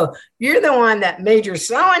 "Oh, you're the one that Major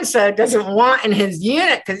so-and-so doesn't want in his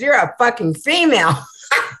unit because you're a fucking female."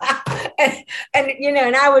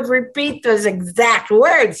 and I would repeat those exact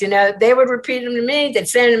words. They would repeat them to me. They'd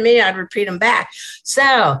say them to me. I'd repeat them back.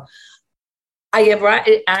 So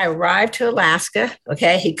I arrived to Alaska.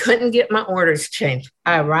 Okay. He couldn't get my orders changed.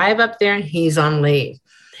 I arrive up there and he's on leave.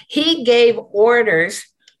 He gave orders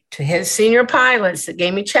to his senior pilots that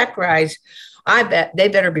gave me check rides. I bet they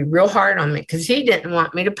better be real hard on me because he didn't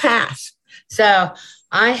want me to pass. So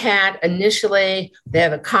I had initially, they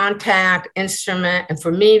have a contact instrument. And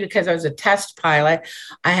for me, because I was a test pilot,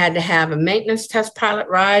 I had to have a maintenance test pilot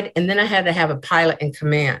ride. And then I had to have a pilot in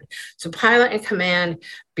command. So pilot in command,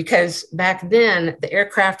 because back then the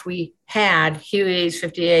aircraft we had, Hueys,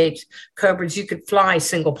 58s, Cobras, you could fly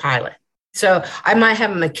single pilot. So I might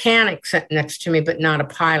have a mechanic sitting next to me, but not a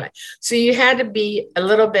pilot. So you had to be a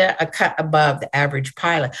little bit a cut above the average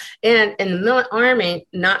pilot. And in the Army,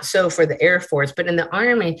 not so for the Air Force, but in the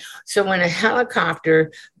Army, so when a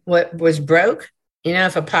helicopter was broke,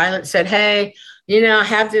 if a pilot said, "Hey,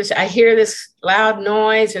 I hear this loud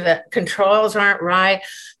noise or the controls aren't right,"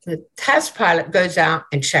 the test pilot goes out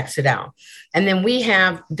and checks it out. And then we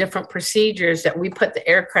have different procedures that we put the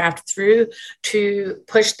aircraft through to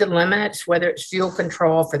push the limits, whether it's fuel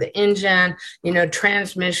control for the engine,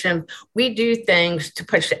 transmission. We do things to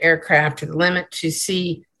push the aircraft to the limit to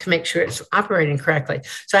make sure it's operating correctly.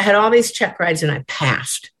 So I had all these check rides and I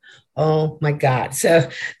passed. Oh my God. So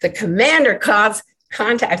the commander calls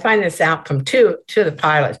contact. I find this out from two of the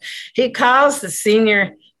pilots. He calls the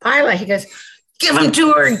senior pilot. He goes, "Give them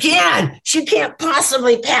to her again. She can't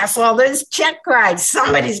possibly pass all those check rides.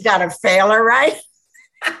 Somebody's got to fail her, right?"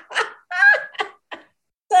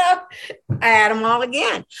 So I had them all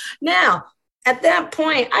again. Now, at that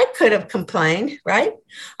point, I could have complained, right?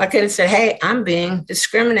 I could have said, "Hey, I'm being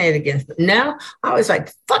discriminated against." But no, I was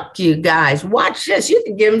like, "Fuck you guys. Watch this. You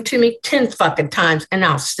can give them to me 10 fucking times and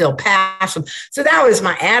I'll still pass them." So that was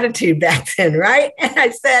my attitude back then, right? And I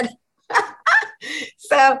said,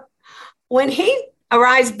 so when he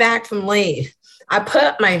arrives back from leave, I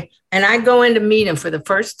go in to meet him for the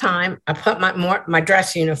first time. I put my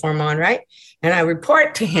dress uniform on, right? And I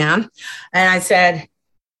report to him and I said,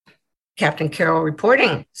 "Captain Carroll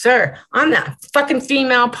reporting, sir. I'm that fucking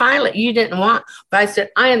female pilot you didn't want." But I said,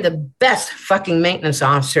 "I am the best fucking maintenance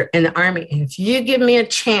officer in the Army. And if you give me a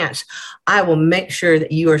chance, I will make sure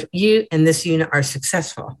that you and this unit are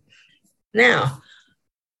successful." Now,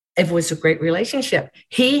 it was a great relationship.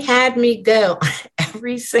 He had me go on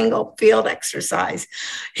every single field exercise.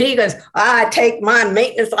 He goes, "I take my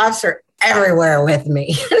maintenance officer everywhere with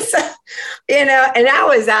me." So, and I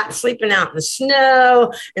was out sleeping out in the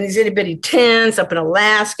snow in these itty bitty tents up in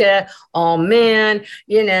Alaska, all men,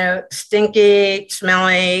 stinky,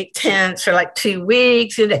 smelly tents for like 2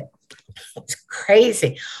 weeks. And it's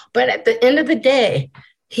crazy. But at the end of the day,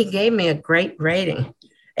 he gave me a great rating.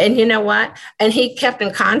 And you know what? And he kept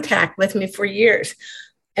in contact with me for years.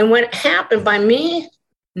 And what happened by me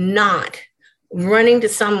not running to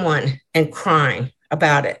someone and crying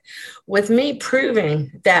about it, with me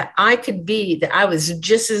proving that I was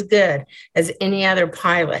just as good as any other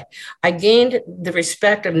pilot, I gained the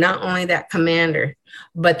respect of not only that commander,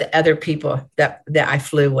 but the other people that I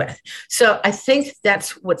flew with. So I think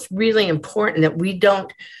that's what's really important, that we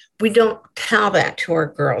don't tell that to our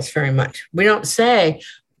girls very much. We don't say,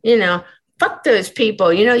 "Fuck those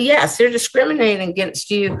people. Yes, they're discriminating against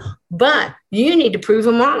you, but you need to prove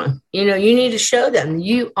them wrong. You need to show them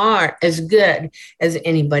you are as good as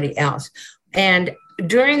anybody else." And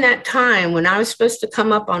during that time, when I was supposed to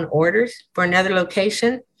come up on orders for another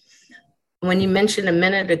location, when you mentioned a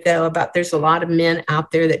minute ago about there's a lot of men out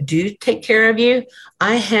there that do take care of you,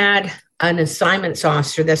 I had an assignments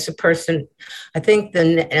officer. That's the person, I think the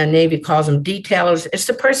Navy calls them detailers. It's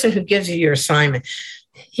the person who gives you your assignment.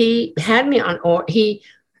 He had me on,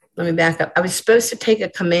 let me back up. I was supposed to take a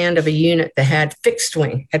command of a unit that had fixed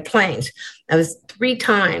wing, had planes. 3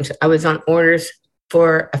 times I was on orders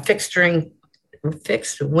for a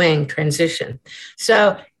fixed wing transition.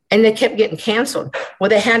 So, and they kept getting canceled. Well,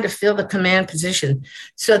 they had to fill the command position.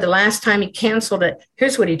 So the last time he canceled it,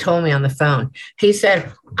 here's what he told me on the phone. He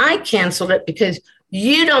said, "I canceled it because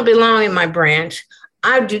you don't belong in my branch.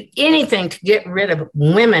 I'd do anything to get rid of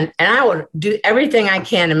women, and I will do everything I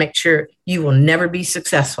can to make sure you will never be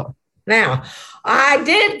successful." Now, I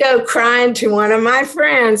did go crying to one of my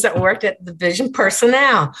friends that worked at Division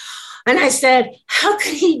Personnel. And I said, how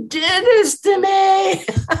could he do this to me?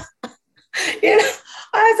 You know,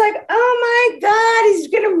 I was like, oh my God, he's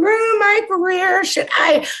going to ruin my career. Should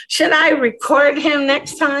I record him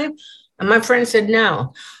next time? And my friend said,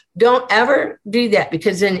 no, don't ever do that,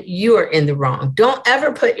 because then you are in the wrong. Don't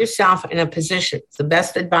ever put yourself in a position. It's the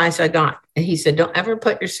best advice I got. And he said, don't ever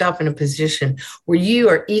put yourself in a position where you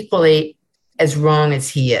are equally as wrong as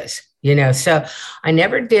he is, you know? So I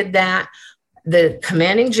never did that. The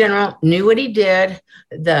commanding general knew what he did.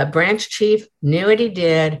 The branch chief knew what he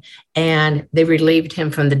did, and they relieved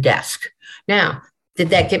him from the desk. Now, did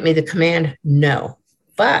that get me the command? No.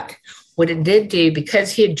 But what it did do,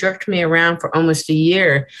 because he had jerked me around for almost a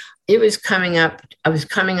year, I was coming up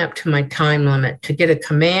to my time limit to get a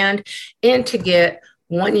command and to get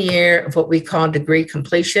 1 year of what we call degree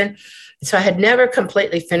completion. So I had never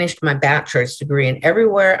completely finished my bachelor's degree, and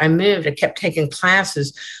everywhere I moved, I kept taking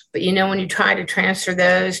classes. But you know, when you try to transfer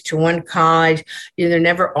those to one college, they're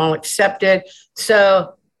never all accepted.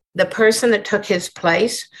 So the person that took his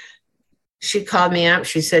place, she called me up.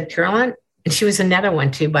 She said, Carolyn, and she was another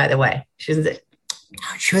one too, by the way. She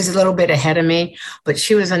was a little bit ahead of me, but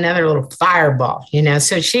she was another little fireball, you know.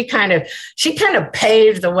 So she kind of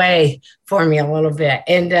paved the way for me a little bit.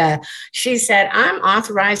 And she said, I'm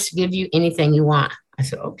authorized to give you anything you want. I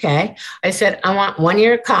said, okay. I said, I want 1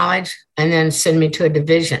 year of college and then send me to a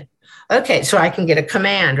division. Okay, so I can get a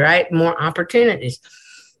command, right? More opportunities.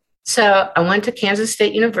 So I went to Kansas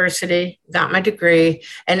State University, got my degree,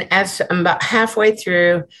 and as I'm about halfway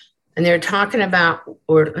through, and they were talking about,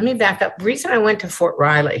 or let me back up. The reason I went to Fort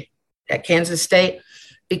Riley at Kansas State,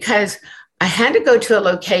 because I had to go to a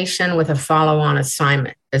location with a follow-on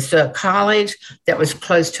assignment. It's a college that was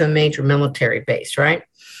close to a major military base, right?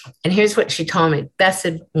 And here's what she told me.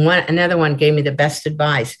 Another one gave me the best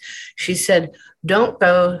advice. She said, don't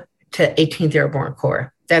go to 18th Airborne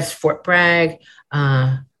Corps. That's Fort Bragg,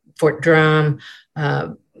 Fort Drum,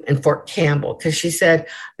 and Fort Campbell, because she said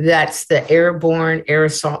that's the airborne air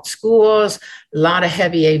assault schools, a lot of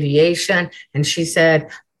heavy aviation. And she said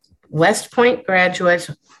West Point graduates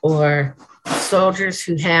or soldiers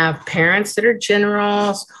who have parents that are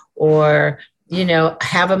generals or, you know,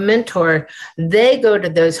 have a mentor, they go to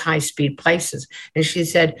those high-speed places. And she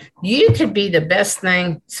said, you could be the best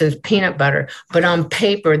thing since peanut butter, but on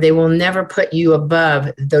paper, they will never put you above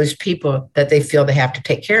those people that they feel they have to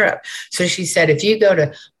take care of. So she said, if you go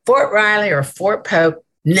to Fort Riley or Fort Polk,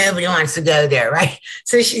 nobody wants to go there, right?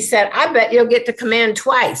 So she said, I bet you'll get to command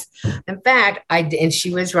twice. In fact, I did, and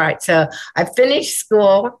she was right. So I finished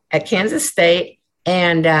school at Kansas State,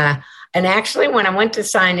 and actually, when I went to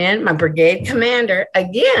sign in, my brigade commander,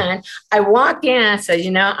 again, I walk in, I said,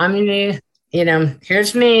 you know, I'm new, you know,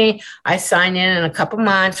 here's me. I sign in a couple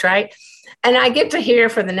months, right? And I get to hear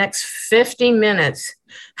for the next 50 minutes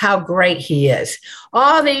how great he is.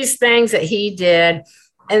 All these things that he did.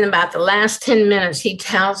 And about the last 10 minutes, he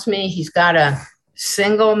tells me he's got a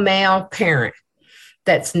single male parent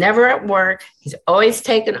that's never at work. He's always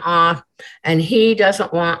taken off, and he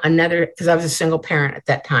doesn't want another, because I was a single parent at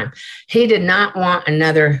that time. He did not want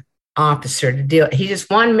another officer to deal. He just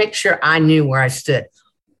wanted to make sure I knew where I stood.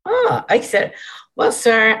 Oh, I said, well,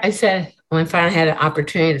 sir, I said, when I finally had an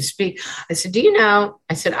opportunity to speak, I said, do you know,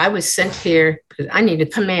 I said, I was sent here because I need a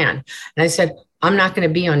command. And I said, I'm not going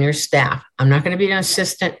to be on your staff. I'm not going to be an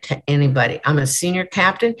assistant to anybody. I'm a senior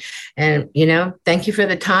captain, and, you know, thank you for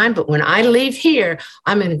the time. But when I leave here,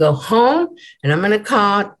 I'm going to go home and I'm going to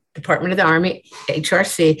call Department of the Army,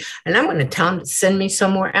 HRC, and I'm going to tell them to send me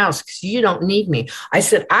somewhere else because you don't need me. I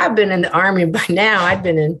said, I've been in the Army by now. I've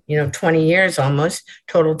been in, 20 years almost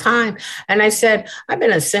total time. And I said, I've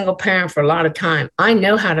been a single parent for a lot of time. I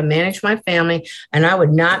know how to manage my family, and I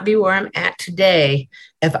would not be where I'm at today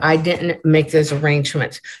if I didn't make those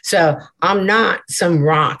arrangements. So I'm not some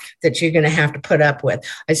rock that you're going to have to put up with.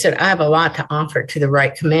 I said, I have a lot to offer to the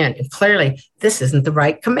right command. And clearly, this isn't the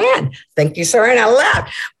right command. Thank you, sir. And I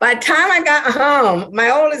left. By the time I got home,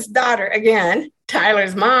 my oldest daughter, again,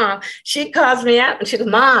 Tyler's mom, she calls me up and she goes,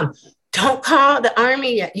 Mom, don't call the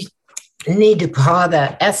Army yet. You need to call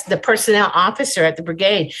the personnel officer at the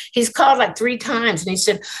brigade. He's called like 3 times. And he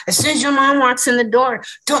said, as soon as your mom walks in the door,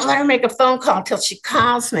 don't let her make a phone call until she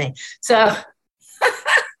calls me. So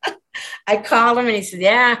I called him and he said,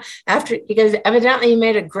 yeah, because evidently you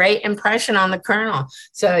made a great impression on the colonel.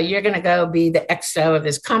 So you're going to go be the XO of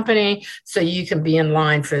his company so you can be in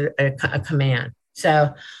line for a command.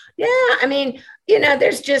 So, yeah, I mean,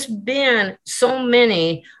 there's just been so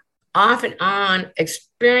many off and on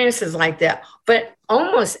experiences like that, but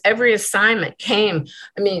almost every assignment came,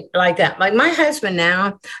 like that. Like my husband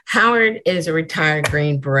now, Howard is a retired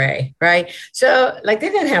Green Beret, right? So like they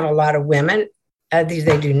didn't have a lot of women,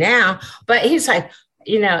 they do now, but he's like,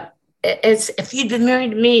 it's if you'd been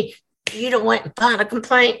married to me, you don't want to file a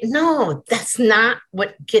complaint. No, that's not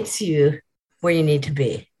what gets you where you need to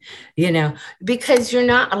be, because you're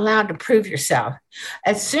not allowed to prove yourself.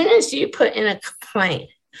 As soon as you put in a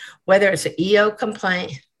complaint, whether it's an EO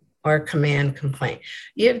complaint or a command complaint,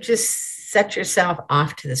 you've just set yourself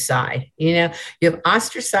off to the side. You've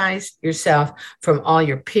ostracized yourself from all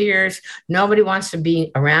your peers. Nobody wants to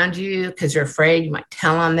be around you because they're afraid you might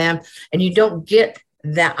tell on them, and you don't get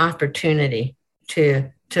that opportunity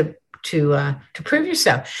to prove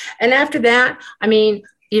yourself. And after that,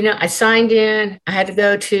 I signed in. I had to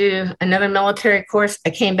go to another military course.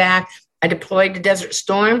 I came back. I deployed to Desert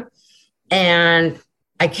Storm, and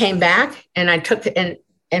I came back and I took it. And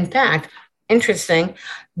in fact, interesting,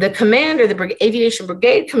 the commander, the aviation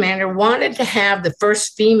brigade commander, wanted to have the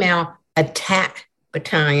first female attack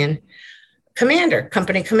battalion commander,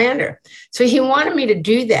 company commander. So he wanted me to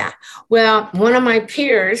do that. Well, one of my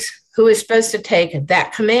peers who was supposed to take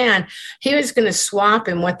that command, he was going to swap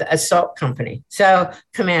him with the assault company. So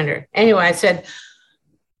commander. Anyway,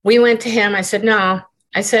 we went to him. I said, no.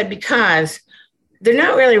 I said, because they're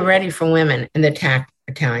not really ready for women in the attack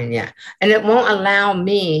battalion yet. And it won't allow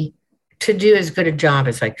me to do as good a job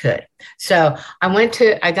as I could. So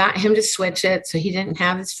I got him to switch it. So he didn't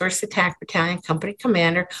have his first attack battalion company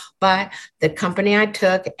commander, but the company I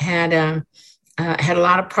took had a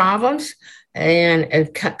lot of problems.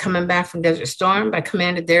 And coming back from Desert Storm, I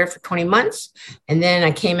commanded there for 20 months. And then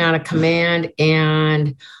I came out of command,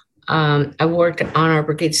 and I worked on our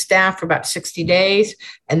brigade staff for about 60 days.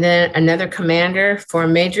 And then another commander for a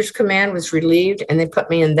major's command was relieved, and they put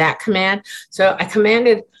me in that command. So I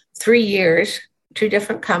commanded 3 years, 2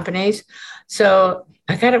 different companies. So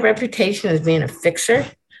I got a reputation as being a fixer.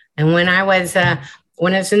 And when I was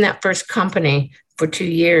in that first company for 2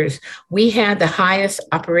 years, we had the highest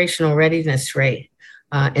operational readiness rate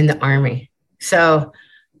in the Army. So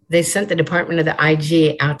they sent the Department of the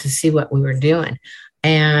IG out to see what we were doing,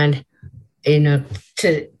 and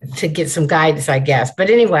to get some guidance, I guess. But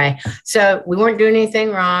anyway, so we weren't doing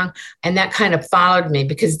anything wrong, and that kind of followed me,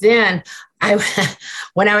 because then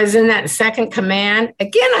when I was in that second command,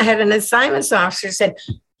 again, I had an assignments officer said,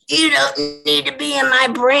 "You don't need to be in my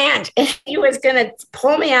branch." And he was going to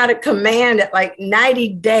pull me out of command at like 90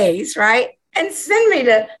 days, right? And send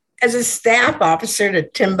me as a staff officer to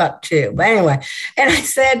Timbuktu. But anyway, and I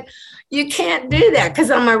said, you can't do that, because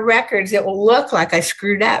on my records, it will look like I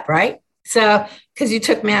screwed up, right? So, because you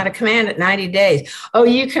took me out of command at 90 days. Oh,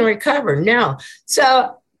 you can recover. No.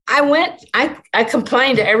 So I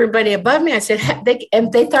complained to everybody above me. I said,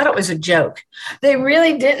 they thought it was a joke. They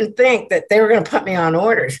really didn't think that they were going to put me on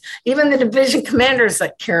orders. Even the division commanders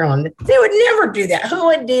like Carolyn, they would never do that. Who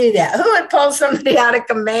would do that? Who would pull somebody out of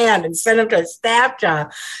command and send them to a staff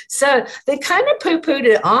job? So they kind of poo-pooed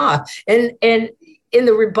it off. And in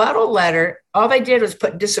the rebuttal letter, all they did was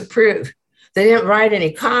put disapprove. They didn't write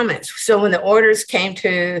any comments. So when the orders came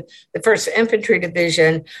to the 1st Infantry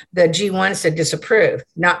Division, the G1 said disapprove,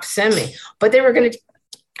 not send me. But they were going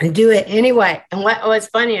to do it anyway. And what was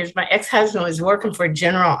funny is my ex-husband was working for a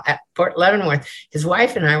general at Fort Leavenworth. His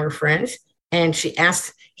wife and I were friends. And he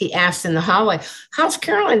asked in the hallway, "How's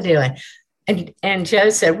Carolyn doing?" And Joe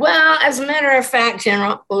said, "Well, as a matter of fact,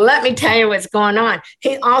 General, let me tell you what's going on."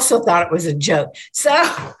 He also thought it was a joke. So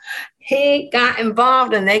he got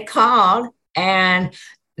involved, and they called, and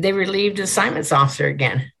they relieved the assignments officer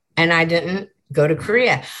again. And I didn't go to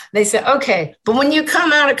Korea. They said, "Okay, but when you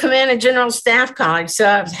come out of Command and General Staff College," so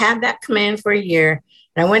I've had that command for a year,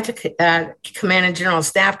 and I went to Command and General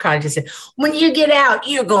Staff College. They said, "When you get out,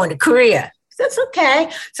 you're going to Korea." That's okay.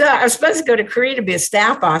 So I was supposed to go to Korea to be a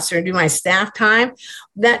staff officer and do my staff time.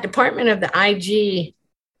 That Department of the IG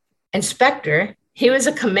inspector, he was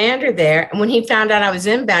a commander there. And when he found out I was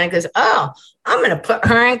inbound, he goes, "Oh, I'm going to put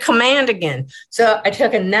her in command again." So I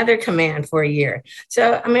took another command for a year.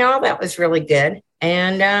 So, all that was really good.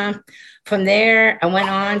 And from there, I went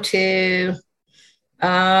on to,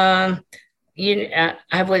 I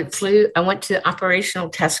went to Operational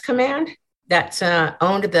Test Command. That's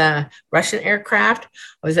owned the Russian aircraft.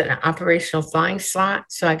 I was at an operational flying slot.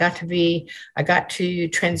 So I got to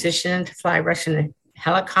transition to fly Russian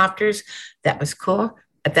helicopters. That was cool.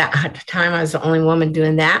 at that time, I was the only woman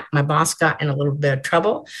doing that. My boss got in a little bit of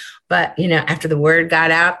trouble. But, after the word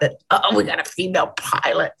got out that, we got a female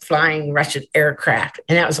pilot flying Russian aircraft,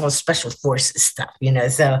 and that was all special forces stuff,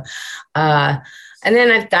 So, and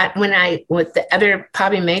then I got, with the other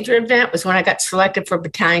probably major event was when I got selected for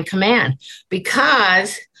battalion command,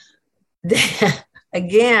 because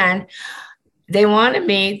again, they wanted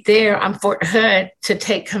me there on Fort Hood to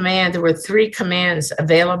take command. There were 3 commands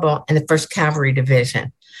available in the 1st Cavalry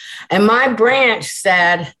Division. And my branch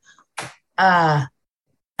said,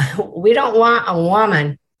 we don't want a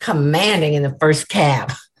woman commanding in the 1st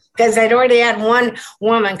Cav, because I'd already had one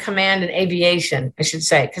woman command in aviation, I should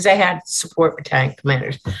say, because I had support battalion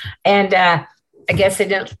commanders. And I guess they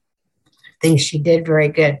didn't think she did very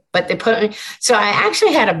good, but they put me. So I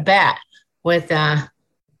actually had a bet with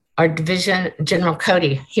our division, General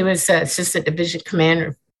Cody. He was assistant division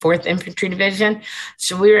commander, 4th Infantry Division.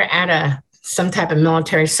 So we were at some type of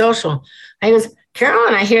military social. And he goes,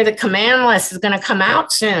 Carolyn, I hear the command list is going to come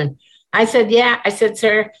out soon. I said, yeah. I said,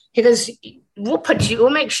 sir. He goes, we'll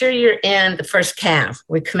make sure you're in the 1st Cav.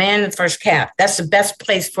 We command the 1st Cav. That's the best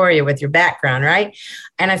place for you with your background, right?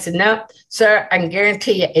 And I said, no, sir, I can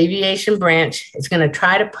guarantee you aviation branch is going to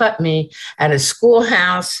try to put me at a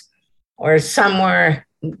schoolhouse or somewhere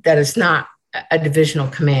that is not a divisional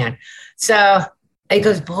command. So he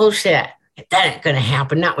goes, bullshit. That ain't going to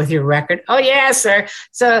happen, not with your record. Oh, yeah, sir.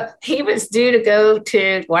 So he was due to go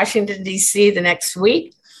to Washington, D.C. the next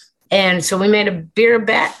week. And so we made a beer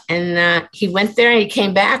bet, and he went there and he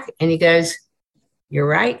came back and he goes, you're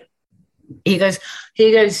right. He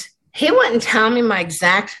wouldn't tell me my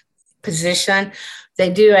exact position.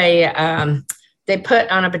 They do they put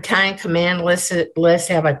on a battalion command list, they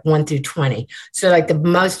have like 1 through 20. So like the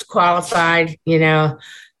most qualified,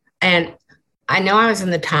 and I know I was in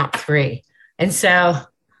the top 3. And so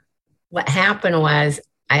what happened was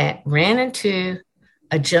I ran into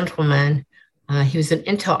a gentleman. He was an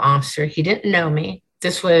intel officer. He didn't know me.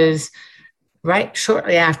 This was right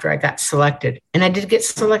shortly after I got selected. And I did get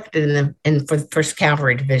selected for the 1st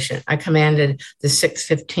Cavalry Division. I commanded the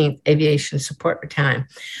 615th Aviation Support Battalion.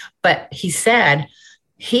 But he said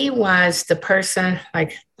he was the person,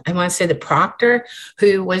 like I want to say the proctor,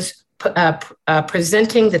 who was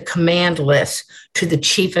presenting the command list to the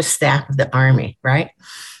Chief of Staff of the Army, right?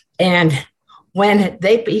 And when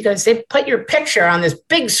he goes, they put your picture on this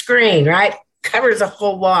big screen, right? Covers the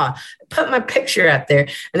whole wall. Put my picture up there.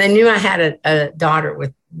 And they knew I had a daughter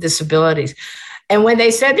with disabilities. And when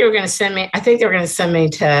they said they were going to send me, I think they were going to send me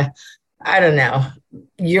to, I don't know,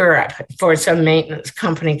 Europe for some maintenance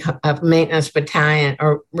company, maintenance battalion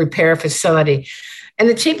or repair facility. And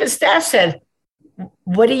the Chief of Staff said,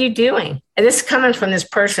 what are you doing? And this is coming from this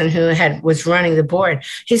person who was running the board.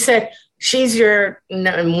 He said, she's your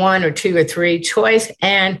 1 or 2 or 3 choice.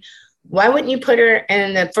 And why wouldn't you put her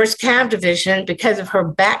in the 1st Cav Division because of her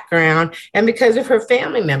background and because of her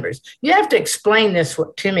family members? You have to explain this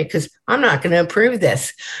to me because I'm not going to approve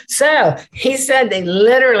this. So he said they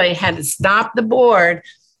literally had to stop the board,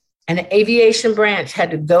 and the aviation branch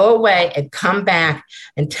had to go away and come back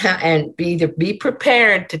and be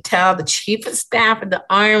prepared to tell the Chief of Staff of the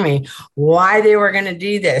Army why they were going to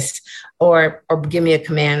do this or give me a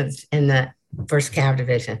command in the 1st Cav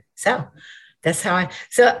Division. So that's how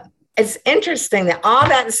it's interesting that all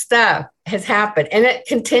that stuff has happened, and it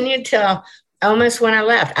continued till almost when I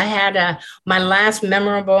left. I had my last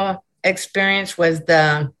memorable experience was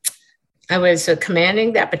I was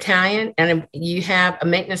commanding that battalion, and you have a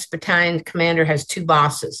maintenance battalion commander has 2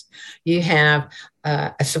 bosses. You have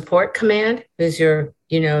a support command, who's your,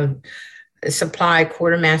 supply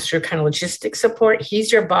quartermaster kind of logistic support.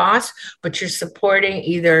 He's your boss, but you're supporting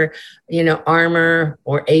either, armor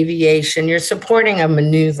or aviation. You're supporting a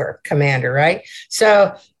maneuver commander, right?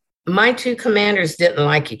 So my 2 commanders didn't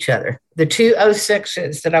like each other. The 2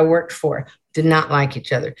 06s that I worked for did not like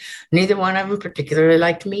each other. Neither one of them particularly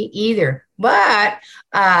liked me either. But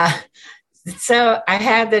so I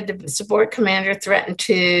had the support commander threaten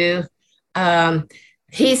to,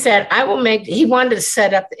 he said, he wanted to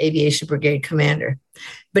set up the aviation brigade commander,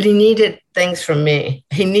 but he needed things from me.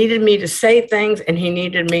 He needed me to say things, and he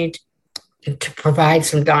needed me to provide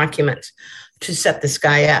some documents to set this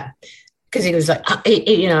guy up. Because he was like,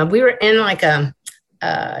 we were in like a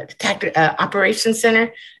operations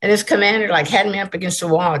center, and this commander had me up against the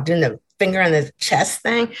wall doing the finger on the chest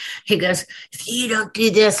thing. He goes, if you don't do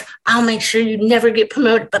this, I'll make sure you never get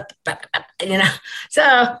promoted.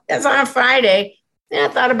 So that's on a Friday. Yeah, I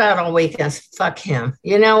thought about it all week. I said, fuck him.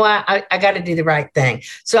 You know what? I got to do the right thing.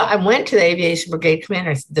 So I went to the aviation brigade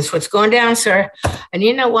commander. I said, this is what's going down, sir. And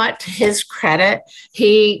you know what? To his credit,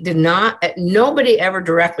 he did not, nobody ever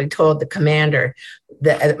directly told the commander,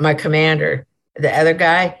 my commander, the other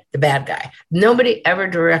guy, the bad guy. Nobody ever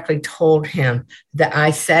directly told him that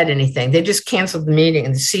I said anything. They just canceled the meeting,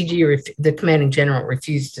 and the CG, the commanding general,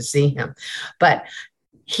 refused to see him. But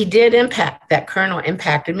he did impact, that colonel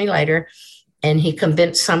impacted me later. And he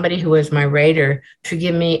convinced somebody who was my rater to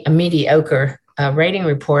give me a mediocre rating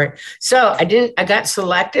report. So I got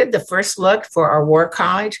selected the first look for our war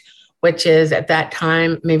college, which is at that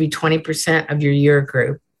time, maybe 20% of your year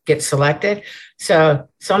group gets selected. So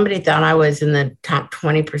somebody thought I was in the top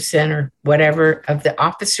 20% or whatever of the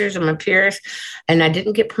officers and my peers, and I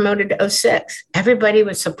didn't get promoted to 06. Everybody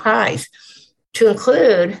was surprised, to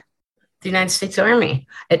include the United States Army.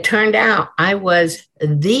 It turned out I was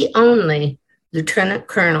the only lieutenant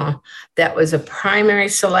colonel that was a primary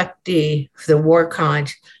selectee for the war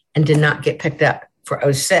college and did not get picked up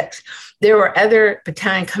for 06. There were other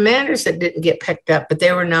battalion commanders that didn't get picked up, but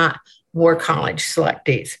they were not war college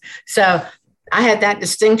selectees. So I had that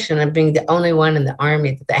distinction of being the only one in the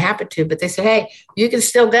Army that happened to, but they said, hey, you can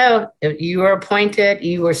still go. You were appointed,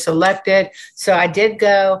 you were selected. So I did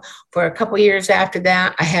go for a couple of years after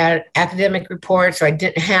that. I had academic reports, so I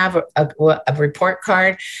didn't have a report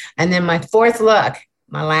card. And then my fourth look,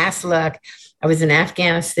 my last look, I was in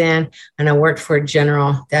Afghanistan, and I worked for a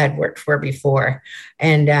general that I'd worked for before.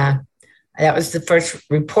 And that was the first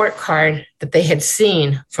report card that they had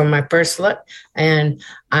seen from my first look. And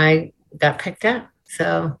I got picked up.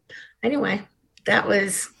 So anyway, I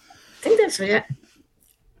think that's it.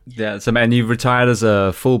 Yeah. So, and you retired as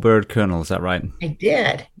a full bird colonel, is that right? I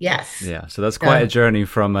did. Yes. Yeah. So that's quite a journey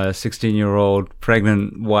from a 16-year-old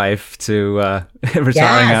pregnant wife to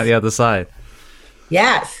retiring out the other side.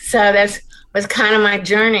 Yes. So that was kind of my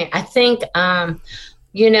journey. I think,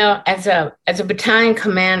 you know, as a battalion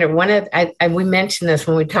commander, we mentioned this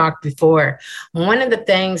when we talked before. One of the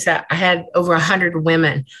things that I had over 100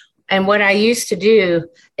 women. And what I used to do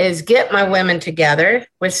is get my women together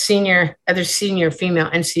with other senior female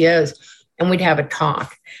NCOs, and we'd have a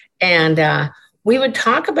talk. And we would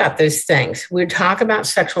talk about those things. We'd talk about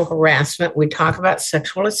sexual harassment. We'd talk about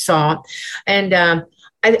sexual assault. And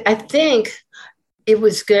I think it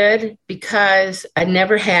was good because I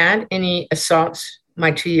never had any assaults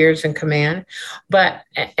my 2 years in command.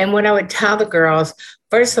 And what I would tell the girls,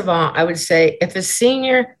 first of all, I would say,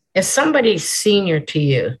 if somebody's senior to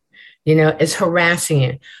you, you know, is harassing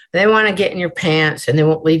you, they want to get in your pants and they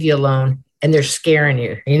won't leave you alone, and they're scaring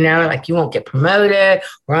you, you know, like you won't get promoted,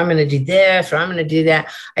 or I'm going to do this, or I'm going to do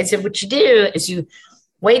that. I said, what you do is you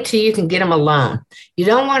wait till you can get them alone. You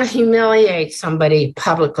don't want to humiliate somebody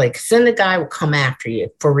publicly, because then the guy will come after you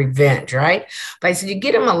for revenge, right? But I said, you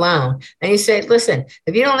get them alone and you say, listen,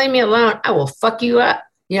 if you don't leave me alone, I will fuck you up.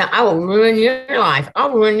 You know, I will ruin your life.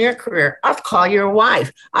 I'll ruin your career. I'll call your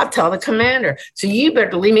wife. I'll tell the commander. So you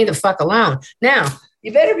better leave me the fuck alone. Now,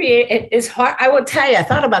 you better be, it's hard. I will tell you, I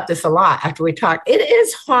thought about this a lot after we talked. It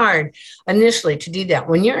is hard initially to do that.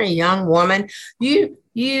 When you're a young woman, you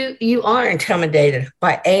are intimidated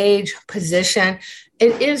by age, position.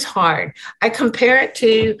 It is hard. I compare it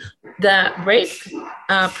to the rape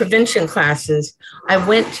prevention classes I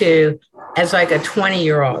went to as like a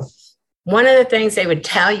 20-year-old. One of the things they would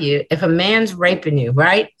tell you, if a man's raping you,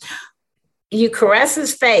 right? You caress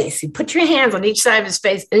his face, you put your hands on each side of his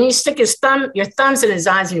face, and you stick your thumbs in his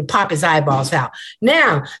eyes, and you pop his eyeballs out.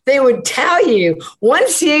 Now, they would tell you,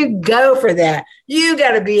 once you go for that, you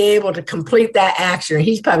got to be able to complete that action, or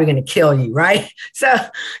he's probably going to kill you, right? So,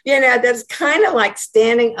 you know, that's kind of like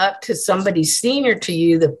standing up to somebody senior to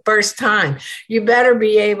you the first time. You better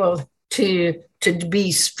be able to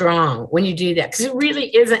be strong when you do that, because it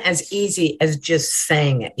really isn't as easy as just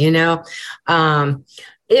saying it, you know?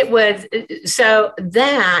 It was so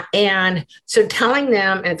that, and so telling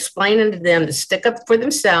them and explaining to them to stick up for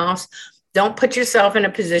themselves. Don't put yourself in a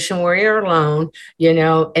position where you're alone, you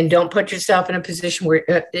know, and don't put yourself in a position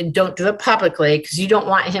where don't do it publicly, because you don't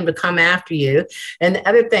want him to come after you. And the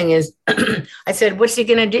other thing is, I said, what's he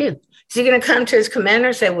going to do? Is he going to come to his commander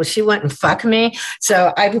and say, well, she went and fuck me,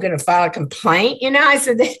 so I'm going to file a complaint? You know, I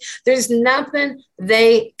said, there's nothing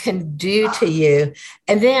they can do to you.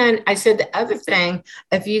 And then I said, the other thing,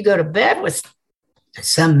 if you go to bed with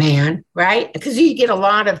some man, right? Because you get a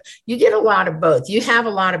lot of both. You have a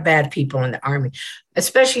lot of bad people in the Army,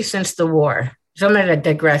 especially since the war. So I'm going to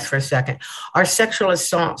digress for a second. Our sexual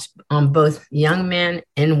assaults on both young men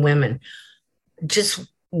and women just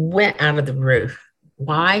went out of the roof.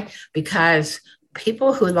 Why? Because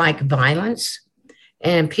people who like violence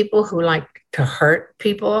And people who like to hurt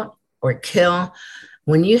people or kill,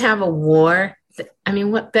 when you have a war, I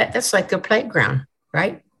mean, that's like a playground,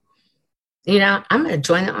 right? I'm going to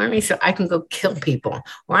join the army so I can go kill people,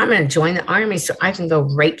 or I'm going to join the army so I can go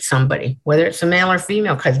rape somebody, whether it's a male or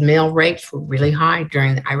female, because male rapes were really high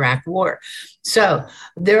during the Iraq War. So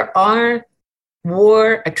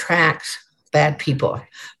war attracts bad people.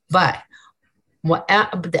 But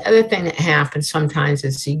the other thing that happens sometimes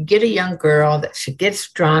is you get a young girl that she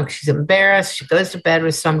gets drunk, she's embarrassed, she goes to bed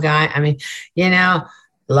with some guy. I mean,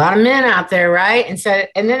 a lot of men out there, right?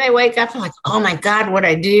 And then they wake up and like, oh my God, what'd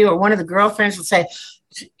I do? Or one of the girlfriends will say,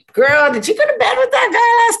 girl, did you go to bed with that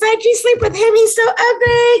guy last night? You sleep with him? He's so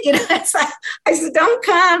ugly. It's like, I said, don't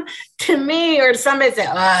come to me. Or somebody said,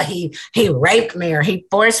 oh, he raped me or he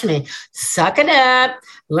forced me. Suck it up.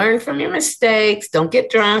 Learn from your mistakes. Don't get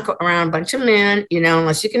drunk around a bunch of men,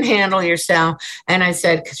 unless you can handle yourself. And I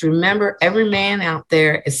said, because remember, every man out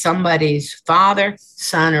there is somebody's father,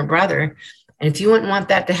 son, or brother. And if you wouldn't want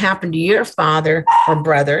that to happen to your father or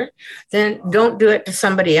brother, then don't do it to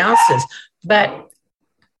somebody else's. But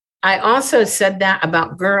I also said that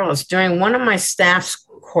about girls during one of my staff's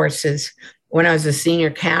courses when I was a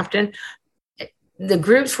senior captain. The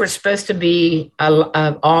groups were supposed to be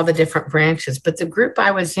of all the different branches, but the group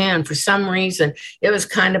I was in, for some reason, it was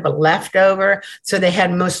kind of a leftover. So they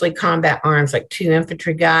had mostly combat arms, like 2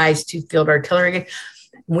 infantry guys, 2 field artillery guys.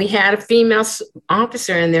 We had a female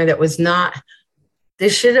officer in there that was not, they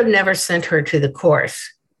should have never sent her to the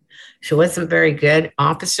course. She wasn't very good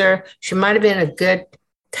officer. She might have been a good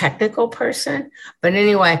technical person, but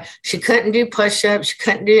anyway, she couldn't do push-ups. She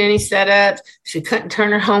couldn't do any setups. She couldn't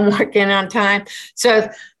turn her homework in on time. So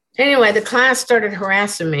anyway, the class started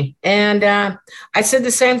harassing me. And I said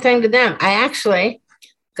the same thing to them. I actually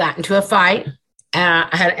got into a fight. I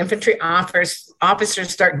had an infantry officers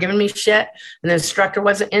start giving me shit, and the instructor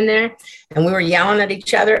wasn't in there, and we were yelling at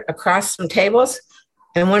each other across some tables.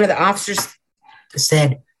 And one of the officers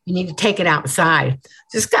said, "You need to take it outside."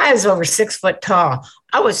 This guy is over 6 foot tall.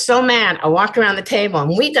 I was so mad. I walked around the table,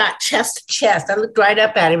 and we got chest to chest. I looked right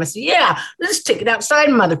up at him. I said, "Yeah, let's take it outside,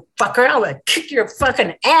 motherfucker. I'm going to kick your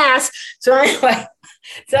fucking ass." So anyway,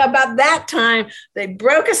 so about that time, they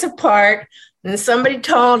broke us apart. And somebody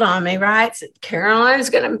told on me, right? Said,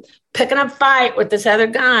 "Caroline's going to pick up a fight with this other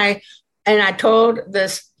guy." And I told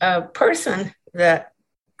this person, the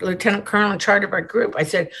lieutenant colonel in charge of our group, I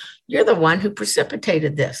said, "You're the one who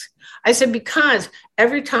precipitated this." I said, "Because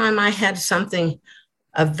every time I had something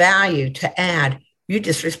of value to add, you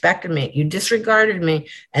disrespected me. You disregarded me.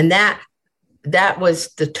 And that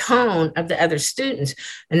was the tone of the other students."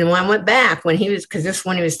 And then when I went back, when he was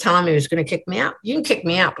telling me he was going to kick me out, "You can kick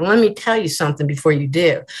me out, but let me tell you something before you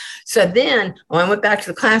do." So then when I went back to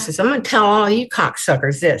the class, I said, "I'm going to tell all you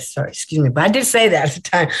cocksuckers this." Sorry, excuse me, but I did say that at the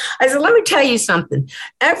time. I said, "Let me tell you something.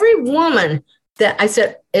 Every woman that I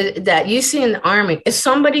said that you see in the Army is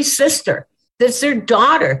somebody's sister. That's their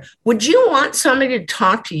daughter. Would you want somebody to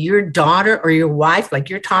talk to your daughter or your wife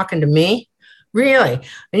like you're talking to me? Really?"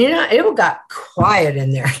 And, it got quiet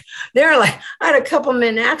in there. They were like, I had a couple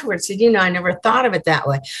men afterwards said, "I never thought of it that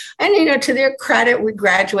way." And, to their credit, we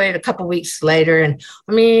graduated a couple weeks later. And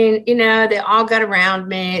I mean, they all got around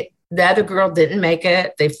me. The other girl didn't make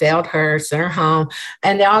it. They failed her, sent her home.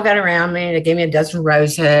 And they all got around me. They gave me a dozen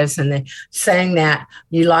roses. And they sang that,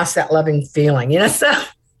 "You lost that loving feeling," so.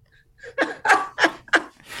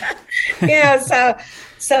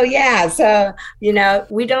 So,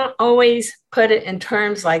 we don't always put it in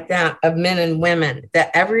terms like that of men and women,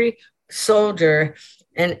 that every soldier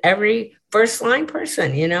and every first line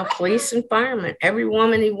person, police and firemen, every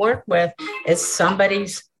woman you work with is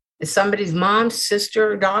somebody's mom,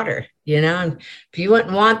 sister, or daughter, and if you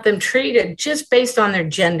wouldn't want them treated just based on their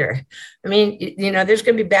gender. I mean, there's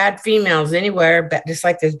going to be bad females anywhere, but just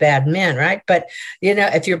like there's bad men, right? But,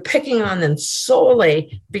 if you're picking on them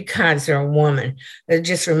solely because they're a woman,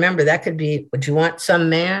 just remember that could be, would you want some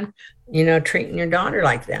man, treating your daughter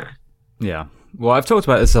like that? Yeah. Well, I've talked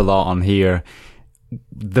about this a lot on here.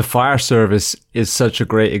 The fire service is such a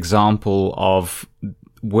great example of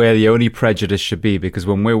where the only prejudice should be, because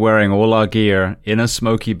when we're wearing all our gear in a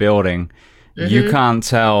smoky building, you can't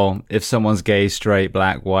tell if someone's gay, straight,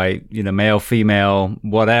 black, white, male, female,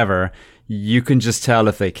 whatever. You can just tell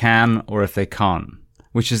if they can or if they can't,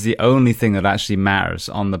 which is the only thing that actually matters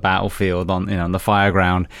on the battlefield, on the fire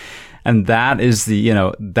ground. And that is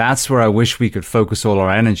that's where I wish we could focus all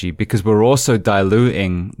our energy, because we're also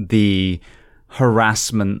diluting the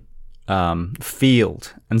harassment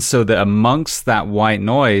field. And so that amongst that white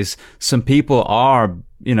noise, some people are,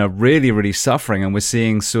 really, really suffering, and we're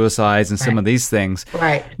seeing suicides and some of these things.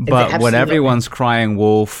 Right. But when everyone's crying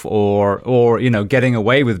wolf or getting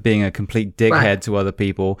away with being a complete dickhead to other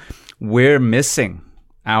people, we're missing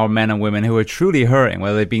our men and women who are truly hurting,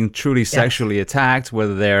 whether they've been truly sexually attacked,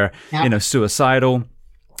 whether they're, suicidal.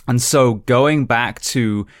 And so going back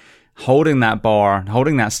to holding that bar,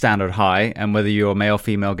 holding that standard high, and whether you're male,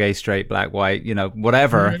 female, gay, straight, black, white,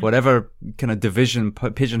 whatever kind of division,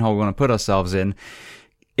 pigeonhole we want to put ourselves in,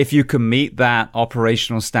 if you can meet that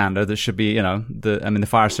operational standard, that should be, the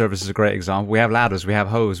fire service is a great example. We have ladders, we have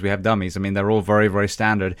hose, we have dummies. I mean, they're all very, very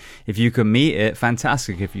standard. If you can meet it,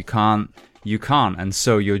 fantastic. If you can't, you can't. And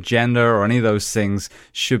so your gender or any of those things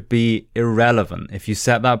should be irrelevant. If you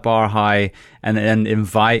set that bar high and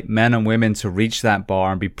invite men and women to reach that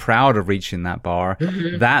bar and be proud of reaching that bar,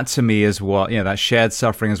 that to me is what, that shared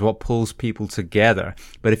suffering is what pulls people together.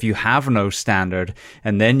 But if you have no standard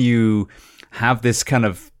and then you have this kind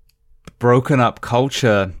of broken up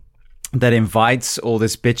culture that invites all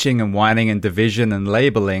this bitching and whining and division and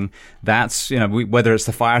labeling, that's, whether it's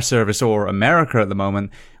the fire service or America at the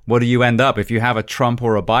moment, what do you end up? If you have a Trump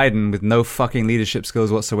or a Biden with no fucking leadership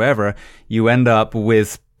skills whatsoever, you end up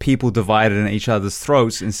with people divided in each other's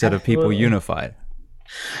throats instead of people unified.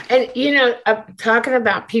 And, talking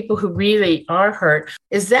about people who really are hurt,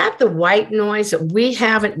 is that the white noise that we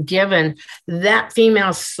haven't given that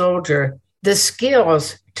female soldier the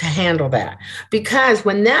skills to handle that? Because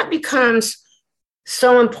when that becomes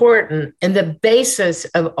so important and the basis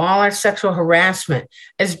of all our sexual harassment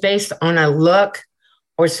is based on a look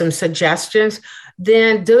or some suggestions,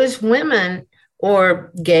 then those women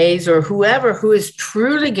or gays or whoever who is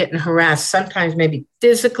truly getting harassed, sometimes maybe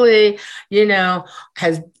physically,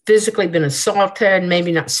 has physically been assaulted,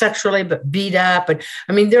 maybe not sexually, but beat up. And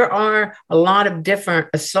I mean, there are a lot of different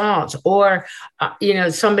assaults, or,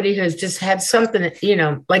 somebody who's just had something,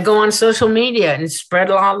 like go on social media and spread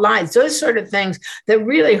a lot of lies, those sort of things that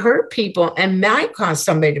really hurt people and might cause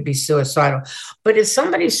somebody to be suicidal. But if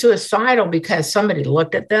somebody's suicidal because somebody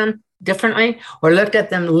looked at them differently or looked at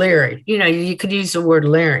them leered, you could use the word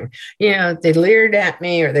leering, they leered at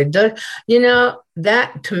me or they did,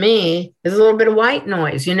 that to me is a little bit of white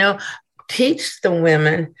noise, teach the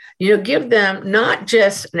women, give them not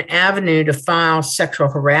just an avenue to file sexual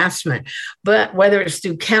harassment, but whether it's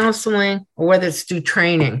through counseling or whether it's through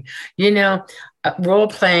training, role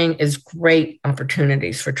playing is great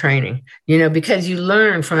opportunities for training, because you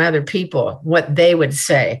learn from other people what they would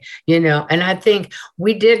say, and I think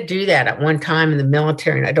we did do that at one time in the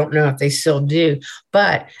military, and I don't know if they still do,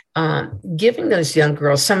 but giving those young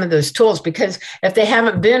girls some of those tools, because if they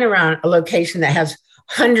haven't been around a location that has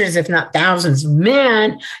hundreds, if not thousands of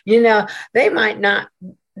men, they might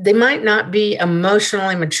not be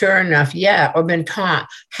emotionally mature enough yet or been taught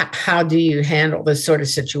how do you handle this sort of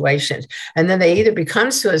situations. And then they either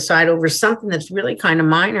become suicidal over something that's really kind of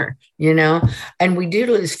minor, and we do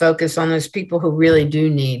lose focus on those people who really do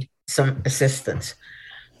need some assistance.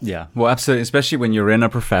 Yeah, well, absolutely, especially when you're in a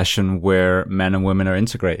profession where men and women are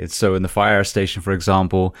integrated. So in the fire station, for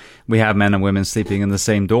example, we have men and women sleeping in the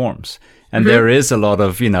same dorms. And there is a lot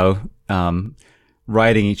of,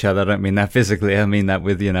 riding each other. I don't mean that physically. I mean that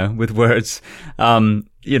with, with words. And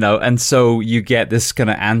so you get this kind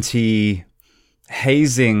of anti-hazing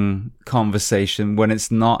conversation when it's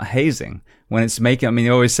not hazing. When it's making,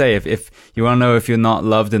 you always say, if you want to know if you're not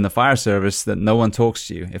loved in the fire service, that no one talks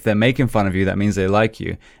to you. If they're making fun of you, that means they like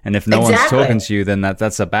you. And if no one's talking to you, then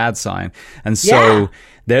that's a bad sign. And so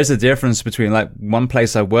there's a difference between, like, one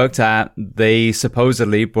place I worked at, they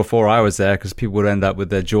supposedly, before I was there, because people would end up with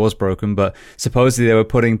their jaws broken, but supposedly they were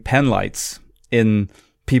putting pen lights in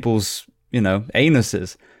people's,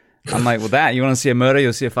 anuses. I'm like, well, you want to see a murder?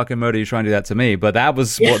 You'll see a fucking murder. You try and do that to me. But that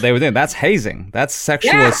was what they were doing. That's hazing. That's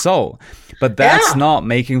sexual assault. But that's not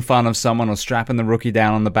making fun of someone or strapping the rookie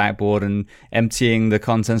down on the backboard and emptying the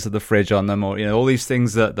contents of the fridge on them, or, all these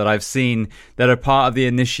things that I've seen that are part of the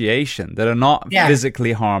initiation, that are not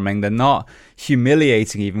physically harming. They're not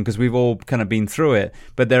humiliating even, because we've all kind of been through it.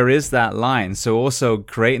 But there is that line. So also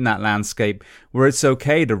creating that landscape where it's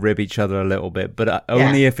okay to rib each other a little bit, but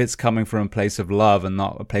only if it's coming from a place of love and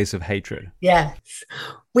not a place of hatred. Yeah.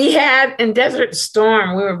 We had in Desert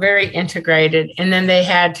Storm, we were very integrated. And then they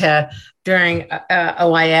had to, during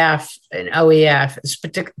OIF and OEF,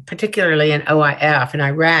 particularly in OIF in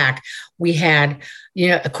Iraq, we had,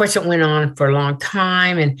 of course it went on for a long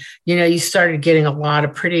time. And, you started getting a lot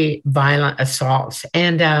of pretty violent assaults.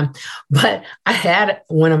 And, but I had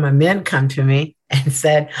one of my men come to me and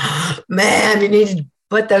said, man, you need to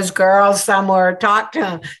put those girls somewhere, talk to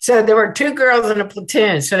them. So there were 2 girls in a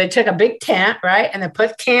platoon. So they took a big tent, right? And they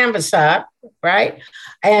put canvas up, right?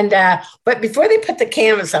 And, but before they put the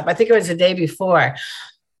canvas up, I think it was the day before,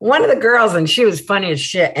 one of the girls, and she was funny as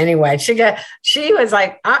shit anyway. She was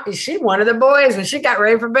like, she one of the boys. When she got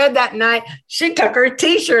ready for bed that night, she took her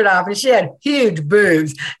t-shirt off and she had huge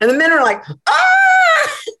boobs. And the men were like,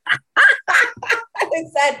 ah! They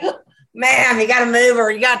said, ma'am, you got to move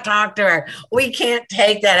her. You got to talk to her. We can't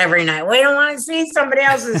take that every night. We don't want to see somebody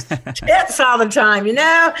else's tits all the time.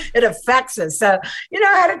 It affects us. So,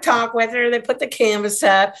 I had to talk with her. They put the canvas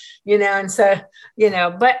up, and so,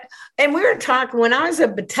 and we were talking when I was a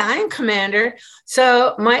battalion commander.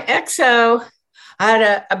 So my XO, I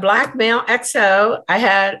had a black male XO. I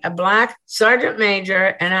had a black sergeant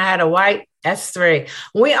major, and I had a white S3.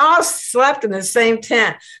 We all slept in the same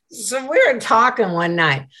tent. So we were talking one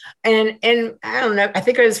night, and I don't know, I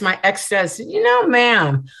think it was my ex says,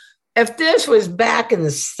 ma'am, if this was back in the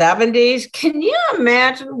 70s, can you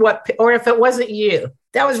imagine or if it wasn't you?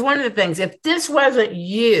 That was one of the things. If this wasn't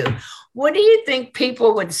you, what do you think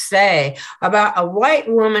people would say about a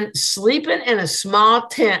white woman sleeping in a small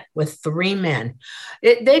tent with 3 men?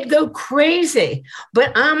 They'd go crazy.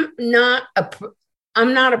 But I'm not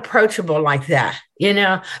approachable like that,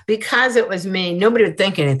 because it was me. Nobody would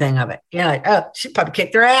think anything of it. Like, oh, she probably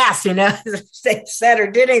kicked her ass, if they said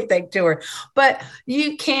or did anything to her. But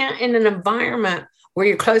you can't in an environment where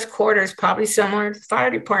you're close quarters, probably similar to fire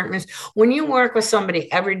departments. When you work with somebody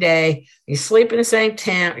every day, you sleep in the same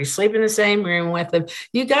tent, you sleep in the same room with them,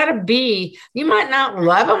 you might not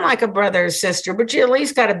love them like a brother or sister, but you at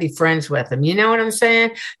least got to be friends with them. You know what I'm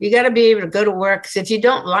saying? You got to be able to go to work. Because if you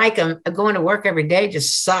don't like them, going to work every day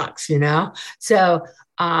just sucks, So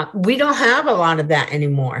we don't have a lot of that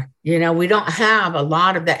anymore. We don't have a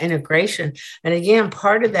lot of that integration. And again,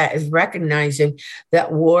 part of that is recognizing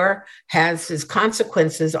that war has its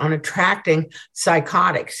consequences on attracting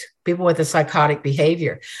psychotics, people with a psychotic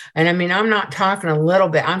behavior. And I mean, I'm not talking a little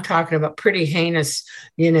bit, I'm talking about pretty heinous,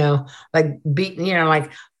 like beating,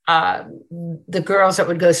 like the girls that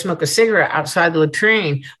would go smoke a cigarette outside the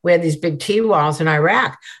latrine. We had these big T-walls in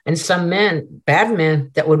Iraq, and some men, bad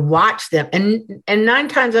men, that would watch them. And 9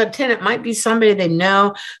 times out of 10, it might be somebody they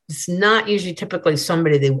know. It's not usually typically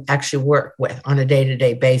somebody they actually work with on a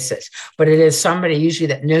day-to-day basis, but it is somebody usually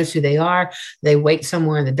that knows who they are. They wait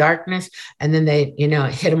somewhere in the darkness, and then they,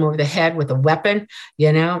 hit them over the head with a weapon,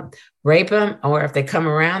 rape them, or if they come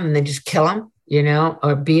around and they just kill them,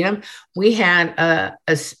 or beat them. We had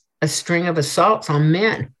a string of assaults on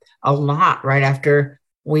men, a lot right after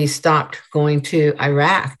we stopped going to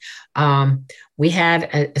Iraq. We had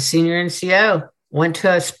a senior NCO went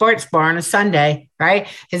to a sports bar on a Sunday, right?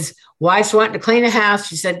 His wife's wanting to clean the house.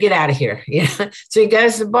 She said, get out of here. So he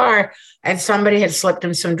goes to the bar, and somebody had slipped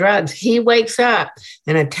him some drugs. He wakes up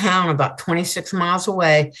in a town about 26 miles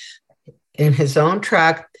away in his own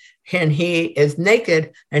truck, and he is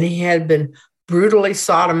naked, and he had been brutally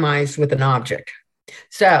sodomized with an object.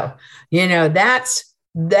 So, that's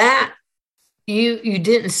that. You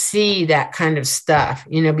didn't see that kind of stuff,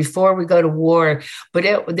 before we go to war. But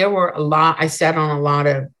there were a lot. I sat on a lot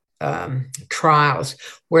of trials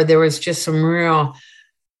where there was just a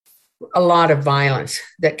lot of violence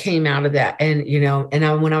that came out of that. And,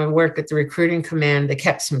 when I worked at the recruiting command, they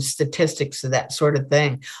kept some statistics of that sort of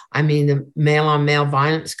thing. I mean, the male on male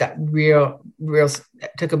violence got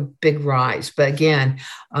took a big rise. But again,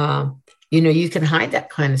 you can hide that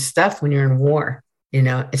kind of stuff when you're in war.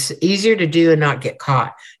 It's easier to do and not get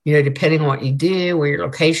caught, depending on what you do, where your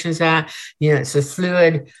location's at. It's a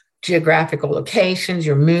fluid geographical locations,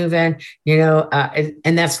 you're moving,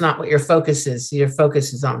 and that's not what your focus is. Your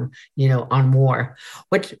focus is on, on war,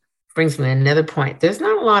 which brings me to another point. There's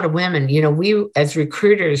not a lot of women, we as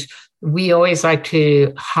recruiters, we always like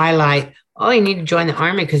to highlight, you need to join the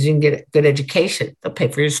Army because you can get a good education. They'll pay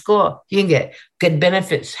for your school. You can get good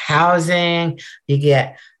benefits, housing, you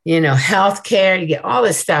get, healthcare, you get all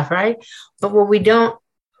this stuff, right? But what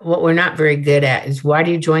we're not very good at is, why do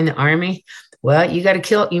you join the Army? Well, you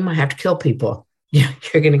might have to kill people. You're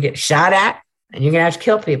going to get shot at, and you're going to have to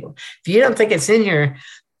kill people. If you don't think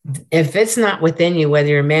if it's not within you, whether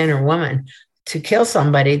you're a man or woman, to kill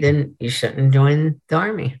somebody, then you shouldn't join the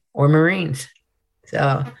Army or Marines.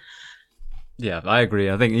 So. Yeah, I agree.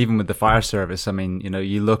 I think even with the fire service, I mean,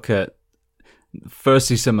 you look at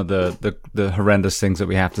firstly some of the horrendous things that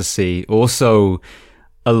we have to see. Also,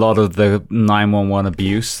 a lot of the 911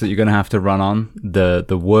 abuse that you're going to have to run on,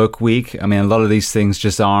 the work week. I mean, a lot of these things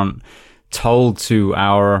just aren't told to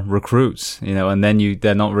our recruits, and then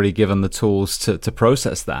they're not really given the tools to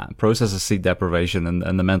process the sleep deprivation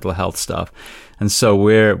and the mental health stuff. And so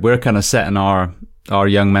we're kind of setting our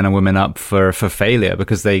young men and women up for failure,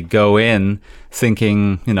 because they go in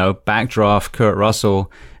thinking, backdraft Kurt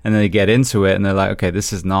Russell, and then they get into it and they're like, okay,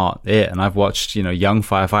 this is not it. And I've watched, young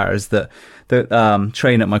firefighters that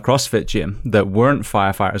train at my CrossFit gym that weren't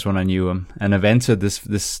firefighters when I knew them, and have entered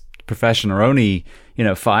this profession are only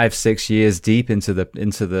 5-6 years deep into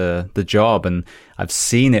the job, and I've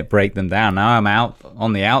seen it break them down. Now I'm out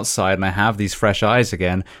on the outside and I have these fresh eyes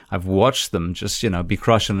again. I've watched them just be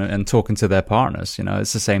crushing and talking to their partners.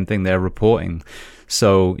 It's the same thing they're reporting.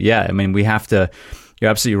 So yeah, I mean, we have to, you're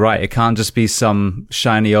absolutely right, it can't just be some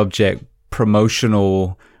shiny object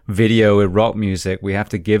promotional video with rock music. We have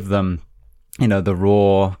to give them the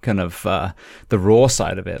raw kind of the raw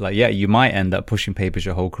side of it. Like, yeah, you might end up pushing papers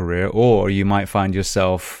your whole career, or you might find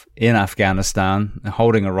yourself in Afghanistan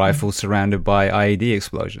holding a rifle surrounded by IED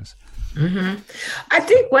explosions. Mm-hmm. I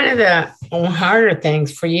think one of the harder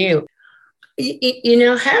things for you,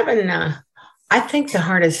 having I think the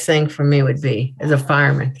hardest thing for me would be as a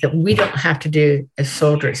fireman that we don't have to do as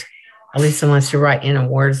soldiers, at least unless you're right in a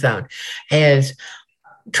war zone, is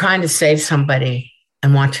trying to save somebody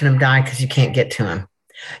and watching them die because you can't get to them.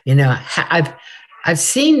 I've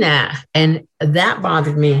seen that, and that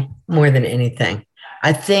bothered me more than anything.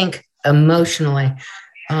 I think emotionally,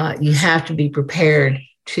 you have to be prepared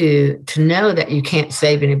to know that you can't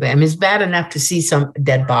save anybody. I mean, it's bad enough to see some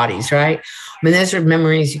dead bodies, right? I mean, those are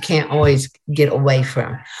memories you can't always get away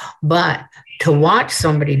from. But to watch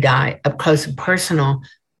somebody die up close and personal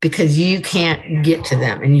because you can't get to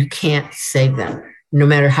them and you can't save them, no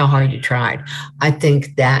matter how hard you tried. I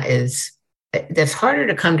think that's harder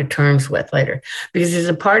to come to terms with later, because there's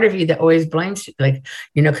a part of you that always blames you. Like,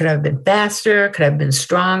 could I have been faster? Could I have been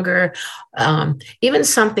stronger? Even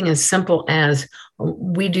something as simple as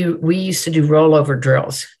we used to do rollover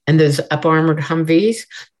drills, and those up armored Humvees.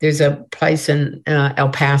 There's a place in El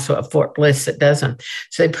Paso at Fort Bliss that does them.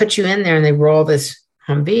 So they put you in there and they roll this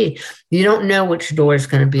Humvee. You don't know which door is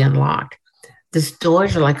going to be unlocked. These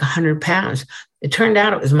doors are like 100 pounds. It turned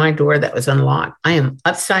out it was my door that was unlocked. I am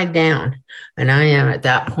upside down, and I am at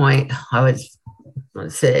that point, I would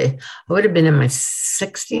have been in my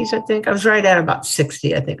 60s, I think. I was right at about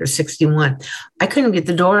 60, I think, or 61. I couldn't get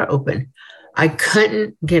the door open. I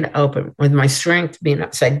couldn't get it open with my strength being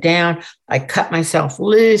upside down. I cut myself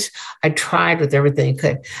loose. I tried with everything I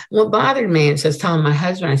could. And what bothered me, and so I was telling my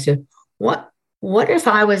husband, I said, what if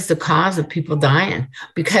I was the cause of people dying?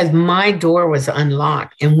 Because my door was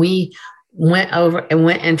unlocked and we went over and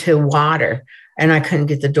went into water and I couldn't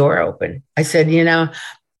get the door open. I said,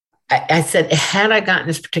 I said, had I gotten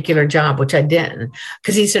this particular job, which I didn't,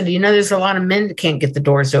 because he said, there's a lot of men that can't get the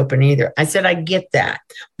doors open either. I said, I get that,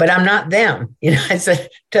 but I'm not them. I said,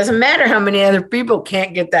 it doesn't matter how many other people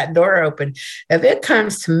can't get that door open. If it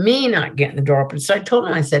comes to me not getting the door open. So I told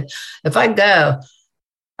him, I said, if I go,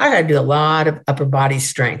 I got to do a lot of upper body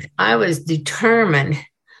strength. I was determined,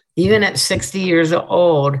 even at 60 years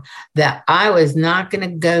old, that I was not going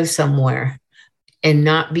to go somewhere and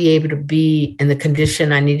not be able to be in the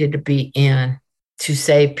condition I needed to be in to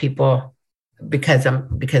save people because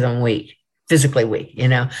I'm weak, physically weak,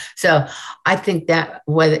 So I think that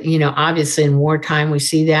whether, obviously in wartime we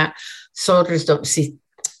see that. Soldiers don't see,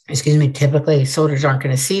 typically soldiers aren't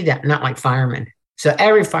going to see that, not like firemen. So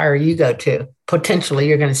every fire you go to, potentially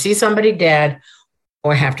you're going to see somebody dead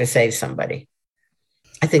or have to save somebody.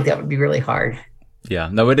 I think that would be really hard. Yeah,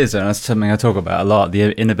 no, it is. And that's something I talk about a lot,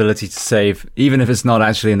 the inability to save, even if it's not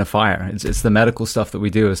actually in the fire. It's the medical stuff that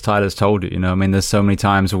we do, as Tyler's told you. I mean, there's so many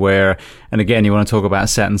times where, and again, you want to talk about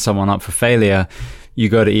setting someone up for failure. You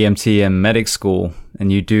go to EMT and medic school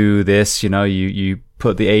and you do this, you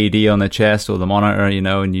put the AED on their chest or the monitor,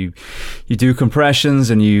 and you do compressions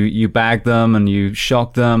and you bag them and you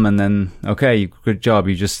shock them, and then, okay, good job.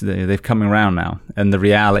 They've coming around now. And the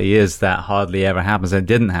reality is that hardly ever happens. It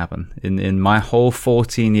didn't happen. In my whole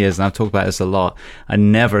 14 years, and I've talked about this a lot, I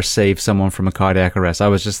never saved someone from a cardiac arrest. I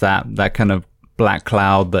was just that kind of black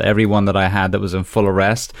cloud that everyone that I had that was in full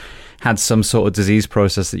arrest had some sort of disease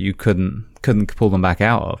process that you couldn't pull them back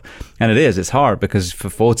out of. And it's hard because for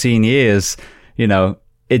 14 years,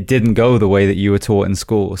 it didn't go the way that you were taught in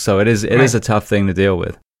school. So it is a tough thing to deal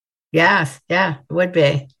with. Yes, yeah, it would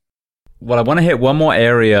be. Well, I want to hit one more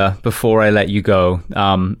area before I let you go.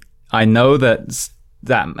 I know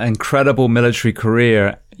that incredible military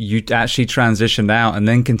career, you actually transitioned out and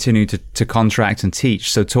then continued to contract and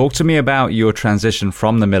teach. So talk to me about your transition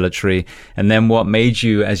from the military and then what made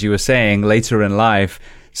you, as you were saying, later in life,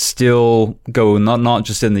 still go not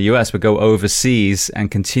just in the US, but go overseas and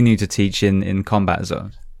continue to teach in combat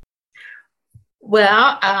zones?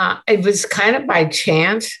 Well, it was kind of by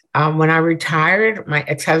chance. When I retired, my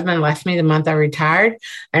ex-husband left me the month I retired,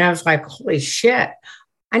 and I was like, holy shit,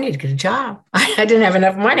 I need to get a job. I didn't have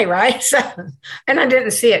enough money, right? So, and I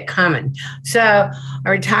didn't see it coming. So I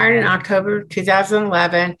retired in October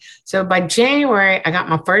 2011. So by January, I got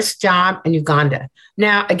my first job in Uganda.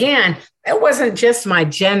 Now, again, it wasn't just my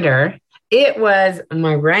gender, it was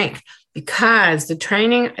my rank. Because the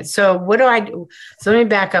training, so what do I do? So let me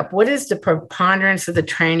back up. What is the preponderance of the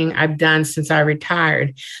training I've done since I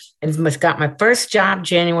retired? And got my first job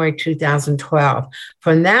January 2012.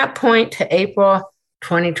 From that point to April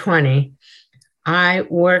 2020, I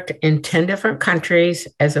worked in 10 different countries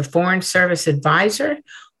as a foreign service advisor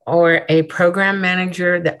or a program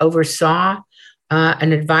manager that oversaw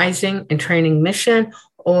an advising and training mission,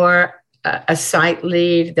 or a site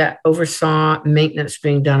lead that oversaw maintenance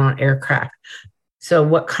being done on aircraft. So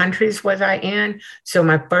what countries was I in? So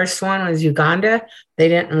my first one was Uganda. They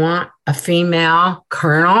didn't want a female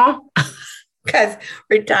colonel because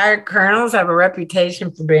retired colonels have a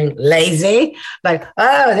reputation for being lazy. Like,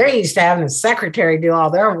 oh, they're used to having a secretary do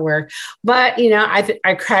all their work. But,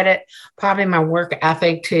 I credit probably my work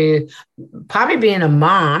ethic to probably being a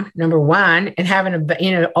mom, number one, and having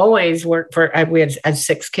always work for, we had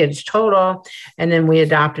 6 kids total. And then we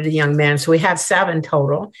adopted a young man. So we have 7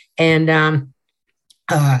 total. And,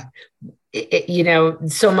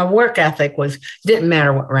 so my work ethic didn't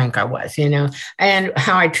matter what rank I was, and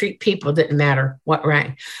how I treat people didn't matter what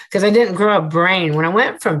rank, because I didn't grow a brain. When I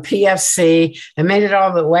went from PFC and made it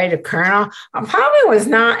all the way to colonel, I probably was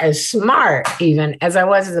not as smart even as I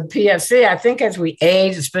was as a PFC. I think as we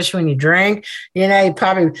age, especially when you drink, you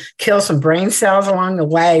probably kill some brain cells along the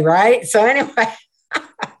way, right? So anyway,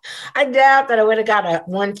 I doubt that I would have got a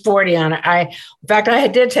 140 on it. In fact, I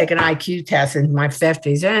did take an IQ test in my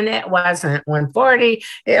 50s, and it wasn't 140.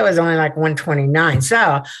 It was only like 129.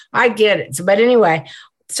 So I get it. But anyway,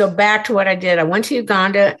 so back to what I did. I went to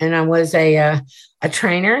Uganda, and I was a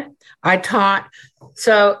trainer. I taught.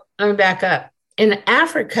 So let me back up. In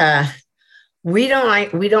Africa, we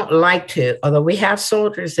don't like to, although we have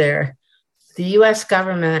soldiers there, the U.S.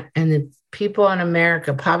 government and the people in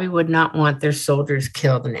America probably would not want their soldiers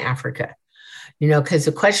killed in Africa, because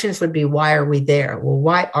the questions would be, why are we there? Well,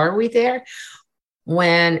 why are we there?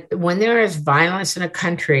 When there is violence in a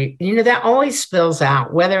country, that always spills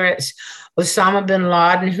out, whether it's Osama bin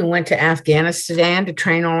Laden, who went to Afghanistan to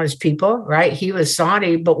train all his people, right? He was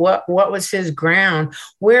Saudi, but what was his ground?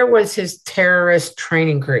 Where was his terrorist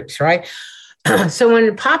training groups, right? So when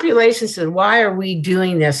the population says, why are we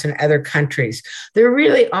doing this in other countries? There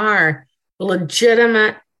really are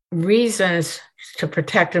legitimate reasons to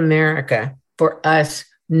protect America, for us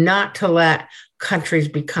not to let countries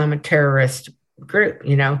become a terrorist group,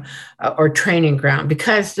 or training ground,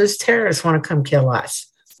 because those terrorists want to come kill us.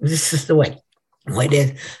 This is the way it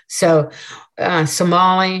is. So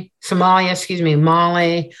Somalia,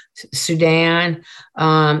 Mali, Sudan,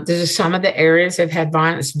 those are some of the areas that have had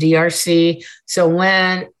violence, DRC. So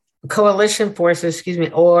when coalition forces,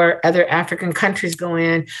 or other African countries go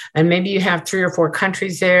in, and maybe you have 3 or 4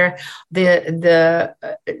 countries there, the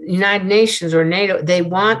United Nations or NATO, they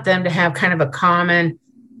want them to have kind of a common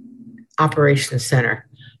operations center.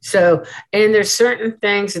 So, and there's certain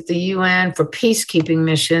things at the UN for peacekeeping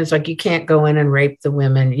missions, like you can't go in and rape the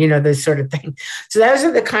women, those sort of things. So those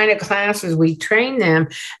are the kind of classes we train them.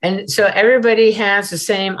 And so everybody has the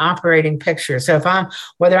same operating picture. So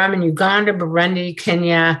whether I'm in Uganda, Burundi,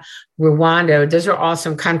 Kenya, Rwanda, those are all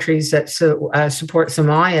some countries that support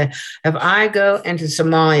Somalia. If I go into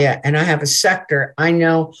Somalia and I have a sector, I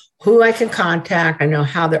know who I can contact. I know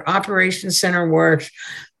how their operations center works.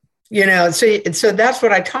 So that's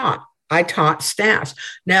what I taught. I taught staffs.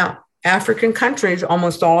 Now, African countries,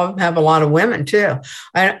 almost all of them have a lot of women too.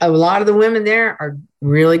 A lot of the women there are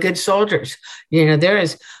really good soldiers. There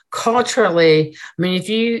is culturally,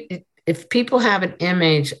 if people have an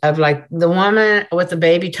image of like the woman with the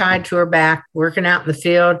baby tied to her back, working out in the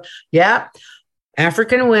field,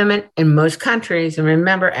 African women in most countries, and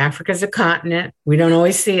remember, Africa is a continent. We don't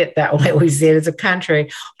always see it that way. We see it as a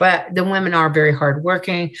country, but the women are very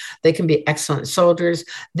hardworking. They can be excellent soldiers.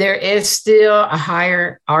 There is still a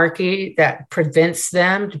hierarchy that prevents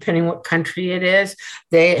them, depending what country it is.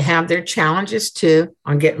 They have their challenges too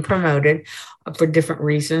on getting promoted for different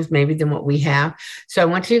reasons, maybe than what we have. So I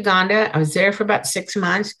went to Uganda. I was there for about 6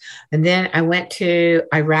 months. And then I went to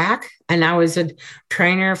Iraq, and I was a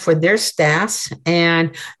trainer for their staffs.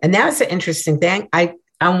 And that was the interesting thing.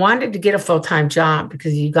 I wanted to get a full-time job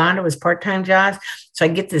because Uganda was part-time jobs. So I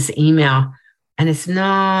get this email and it's no,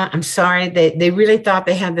 I'm sorry. They really thought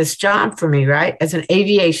they had this job for me, right? As an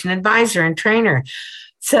aviation advisor and trainer.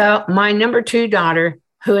 So my number two daughter,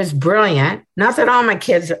 who is brilliant, not that all my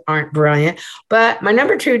kids aren't brilliant, but my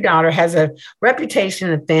number two daughter has a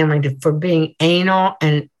reputation in the family for being anal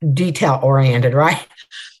and detail oriented, right?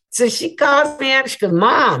 So she calls me up. She goes,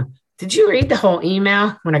 Mom, did you read the whole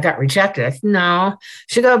email when I got rejected? I said, no.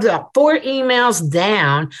 She goes, about 4 emails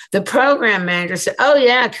down. The program manager said, oh,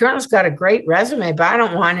 yeah, Carolyn's got a great resume, but I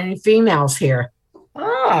don't want any females here.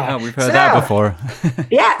 Oh, we've heard that before.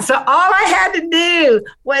 Yeah. So all I had to do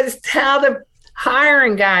was tell the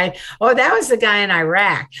hiring guy, oh, that was the guy in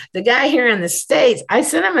Iraq, the guy here in the States. I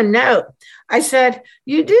sent him a note. I said,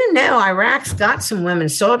 you do know Iraq's got some women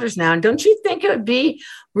soldiers now. And don't you think it would be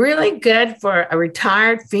really good for a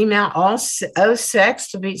retired female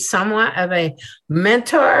 06 to be somewhat of a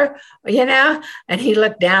mentor, you know? And he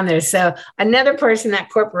looked down there. So another person at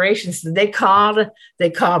corporation said they called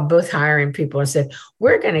both hiring people and said,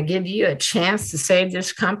 we're going to give you a chance to save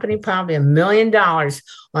this company probably $1 million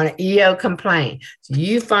on an EO complaint. So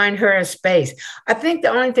you find her a space. I think the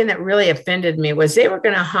only thing that really offended me was they were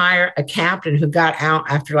going to hire a captain who got out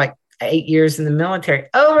after like 8 years in the military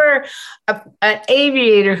over an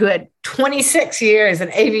aviator who had 26 years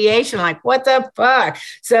in aviation. Like, what the fuck?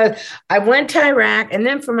 So I went to Iraq, and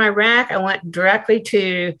then from Iraq, I went directly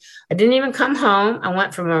to, I didn't even come home. I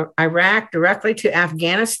went from Iraq directly to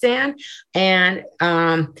Afghanistan. And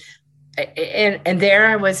there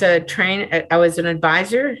I was I was an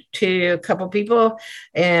advisor to a couple people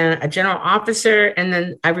and a general officer. And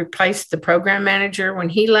then I replaced the program manager when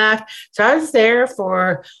he left. So I was there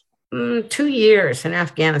for 2 years in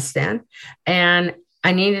Afghanistan, and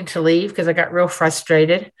I needed to leave because I got real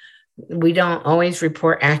frustrated. We don't always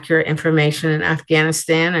report accurate information in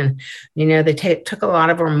Afghanistan. And, you know, they took a lot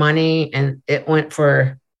of our money and it went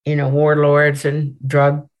for, you know, warlords and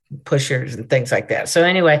drug pushers and things like that. So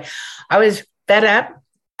anyway, I was fed up.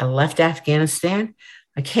 I left Afghanistan.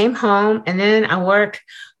 I came home, and then I worked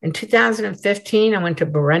in 2015. I went to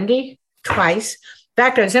Burundi twice. In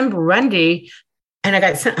fact, I was in Burundi and I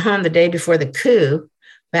got sent home the day before the coup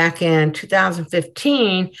back in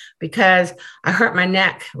 2015 because I hurt my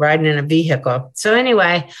neck riding in a vehicle. So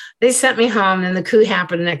anyway, they sent me home and the coup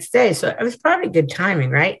happened the next day. So it was probably good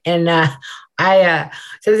timing, right? And so I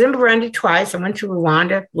was in Burundi twice. I went to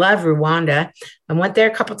Rwanda, love Rwanda. I went there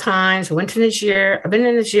a couple of times. I went to Niger. I've been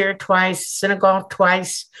in Niger twice, Senegal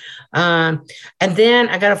twice. And then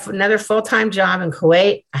I got another full-time job in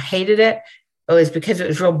Kuwait. I hated it. It was because it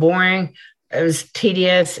was real boring. It was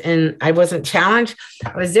tedious and I wasn't challenged.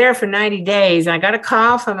 I was there for 90 days. And I got a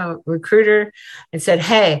call from a recruiter and said,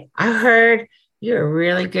 hey, I heard you're a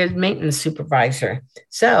really good maintenance supervisor.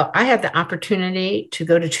 So I had the opportunity to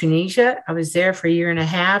go to Tunisia. I was there for 1.5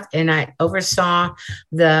 years and I oversaw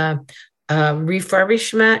the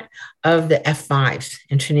refurbishment of the F-5s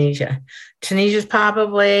in Tunisia. Tunisia is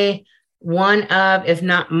probably one of, if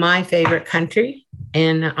not my favorite country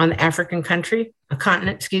on the African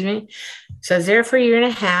continent, excuse me. So I was there for 1.5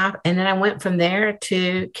 years. And then I went from there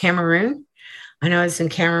to Cameroon. And I was in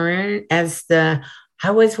Cameroon I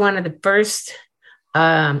was one of the first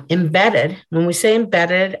embedded. When we say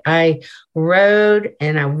embedded, I rode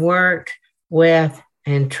and I worked with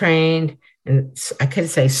and trained, and I could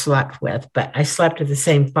say slept with, but I slept with the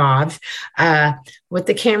same FOBs with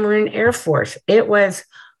the Cameroon Air Force. It was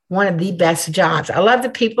one of the best jobs. I love the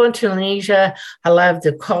people in Tunisia. I love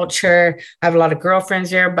the culture. I have a lot of girlfriends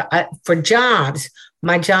there, but for jobs,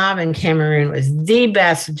 my job in Cameroon was the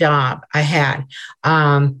best job I had.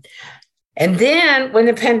 And then when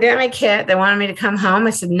the pandemic hit, they wanted me to come home. I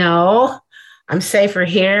said, no, I'm safer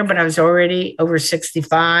here, but I was already over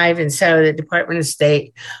 65. And so the Department of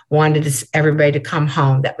State wanted everybody to come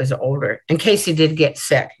home that was older in case you did get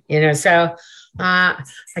sick, you know? So I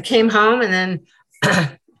came home and then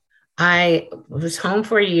I was home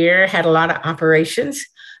for 1 year, had a lot of operations,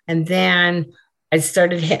 and then I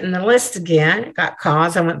started hitting the list again. Got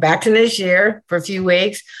calls. I went back to Niger for a few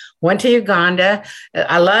weeks, went to Uganda.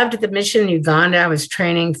 I loved the mission in Uganda. I was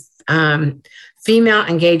training female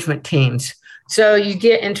engagement teams. So you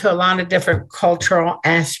get into a lot of different cultural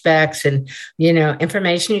aspects and, you know,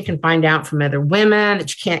 information you can find out from other women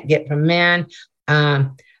that you can't get from men.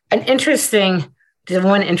 One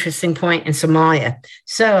interesting point in Somalia.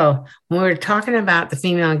 So when we're talking about the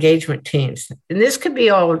female engagement teams, and this could be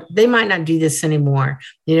old, they might not do this anymore,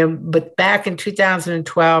 you know, but back in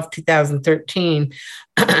 2012, 2013,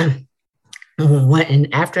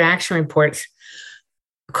 when after action reports,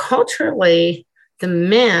 culturally, the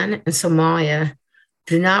men in Somalia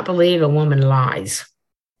do not believe a woman lies.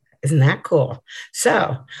 Isn't that cool?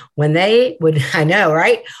 So when they would, I know,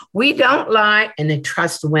 right? We don't lie and they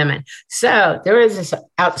trust women. So there was this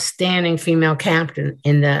outstanding female captain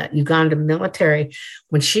in the Uganda military.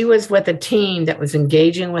 When she was with a team that was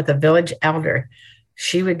engaging with a village elder,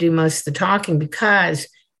 she would do most of the talking because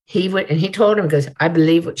he would, and he told him, goes, I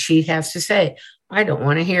believe what she has to say. I don't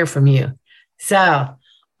want to hear from you. So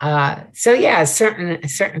yeah, certain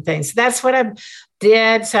things. So that's what I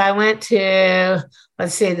did. So I went to,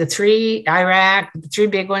 let's see, the three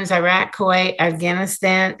big ones: Iraq, Kuwait,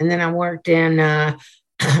 Afghanistan, and then I worked in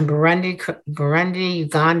Burundi,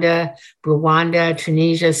 Uganda, Rwanda,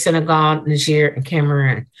 Tunisia, Senegal, Niger, and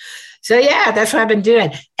Cameroon. So yeah, that's what I've been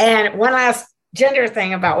doing. And one last gender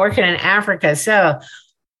thing about working in Africa. So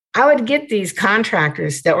I would get these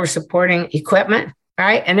contractors that were supporting equipment,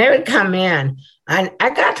 right? And they would come in. And I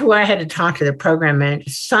got to where I had to talk to the program manager.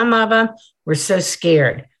 Some of them were so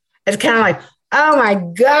scared. It's kind of like, oh my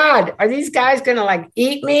God, are these guys going to like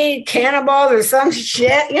eat me, cannibals or some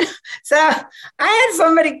shit? You know? So I had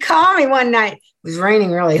somebody call me one night. It was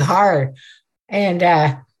raining really hard. And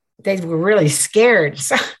they were really scared.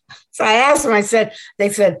 So I asked them, they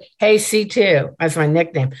said, hey, C2, that's my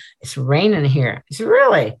nickname. It's raining here. It's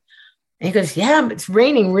really. And he goes, yeah, but it's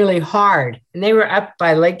raining really hard. And they were up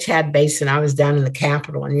by Lake Chad Basin. I was down in the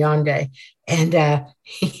capital in Yaoundé. And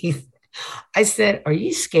I said, are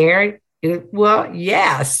you scared? He goes, well,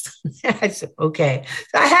 yes. I said, okay.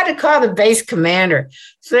 So I had to call the base commander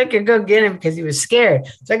so I could go get him because he was scared.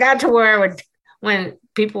 So I got to where when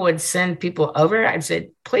people would send people over, I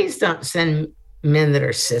said, please don't send men that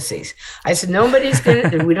are sissies. I said, nobody's going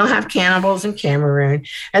to, we don't have cannibals in Cameroon.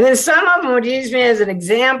 And then some of them would use me as an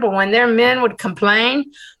example. When their men would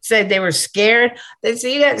complain, said they were scared, they'd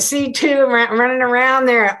see that C2 running around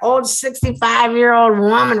there, an old 65-year-old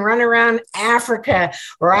woman running around Africa,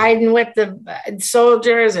 riding with the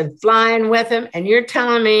soldiers and flying with them. And you're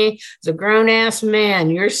telling me as a grown-ass man,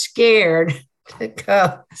 you're scared to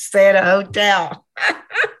go stay at a hotel.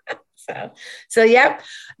 So yep,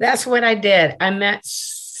 that's what I did. I met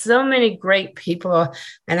so many great people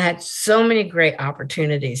and I had so many great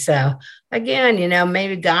opportunities. So again,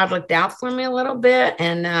 maybe God looked out for me a little bit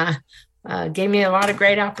and gave me a lot of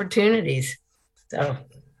great opportunities. So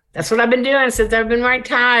that's what I've been doing since I've been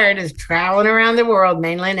retired, is traveling around the world,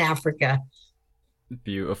 mainly in Africa.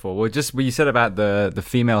 Beautiful. Well, just what you said about the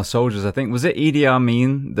female soldiers, I think, was it Idi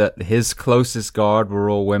Amin that his closest guard were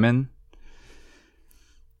all women?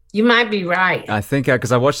 You might be right. I think,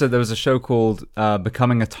 because I watched it, there was a show called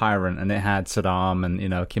Becoming a Tyrant, and it had Saddam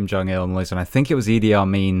and, Kim Jong-il and all this, and I think it was Idi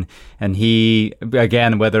Amin, and he,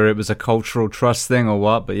 again, whether it was a cultural trust thing or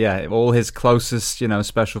what, but yeah, all his closest,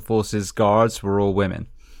 special forces guards were all women.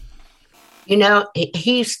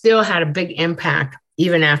 He still had a big impact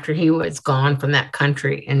even after he was gone from that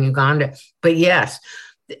country in Uganda. But yes,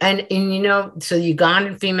 and so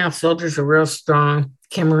Ugandan female soldiers are real strong.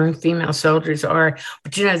 Cameroon female soldiers are,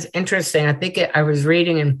 but it's interesting. I think I was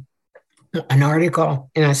reading in an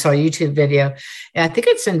article and I saw a YouTube video, and I think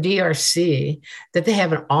it's in DRC that they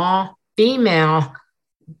have an all-female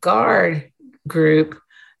guard group.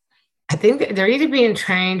 I think they're either being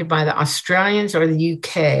trained by the Australians or the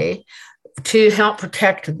UK to help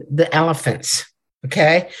protect the elephants.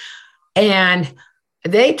 Okay. And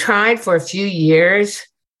they tried for a few years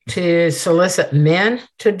to solicit men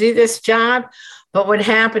to do this job. But what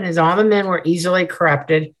happened is all the men were easily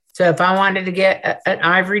corrupted. So if I wanted to get an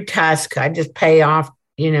ivory tusk, I'd just pay off,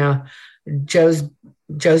 Joe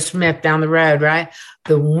Smith down the road, right?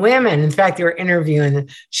 The women, in fact, they were interviewing them.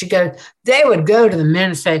 She goes, they would go to the men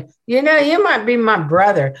and say, you might be my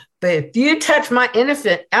brother, but if you touch my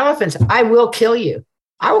innocent elephants, I will kill you.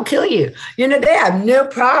 I will kill you. They have no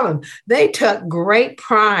problem. They took great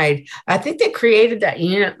pride. I think they created that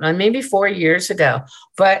unit maybe 4 years ago.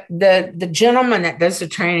 But the gentleman that does the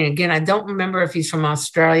training, again, I don't remember if he's from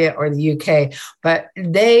Australia or the UK, but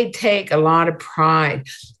they take a lot of pride.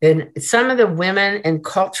 And some of the women, and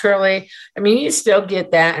culturally, you still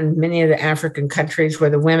get that in many of the African countries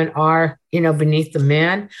where the women are, beneath the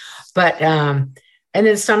men. But and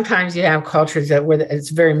then sometimes you have cultures where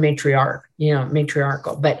it's very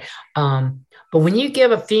matriarchal. But when you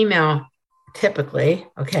give a female, typically,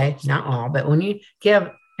 okay, not all, but when you give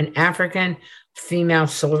an African female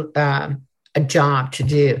a job to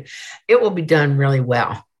do, it will be done really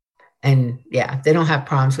well. And yeah, they don't have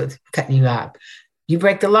problems with cutting you up. You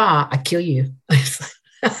break the law, I kill you.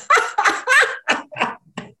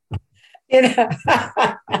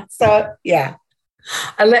 So yeah.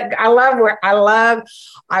 I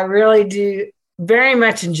really do very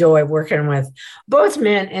much enjoy working with both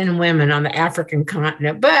men and women on the African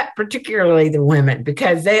continent, but particularly the women,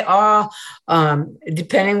 because they all,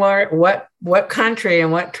 depending what country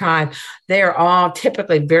and what tribe, they are all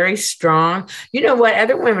typically very strong. You know what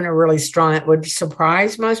other women are really strong that would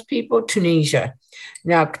surprise most people? Tunisia.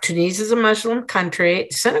 Now, Tunisia is a Muslim country.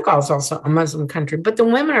 Senegal is also a Muslim country, but the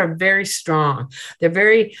women are very strong.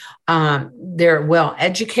 They're well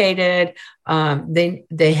educated.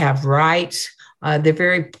 They have rights. They're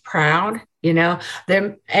very proud, and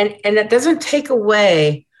it doesn't take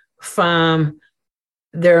away from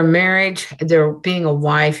their marriage, their being a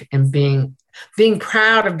wife and being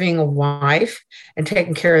proud of being a wife and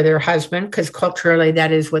taking care of their husband, because culturally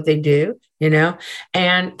that is what they do,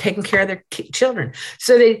 and taking care of their children.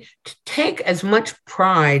 So they take as much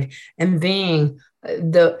pride in being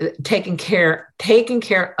taking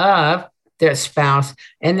care of their spouse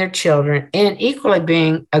and their children, and equally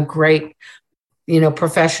being a great,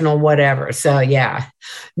 professional, whatever. So yeah,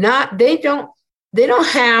 they don't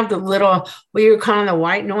have the little, what you're calling the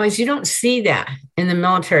white noise. You don't see that in the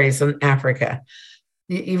militaries in Africa.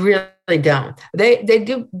 You really don't. They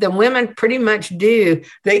do. The women pretty much do.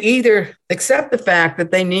 They either accept the fact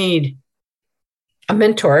that they need a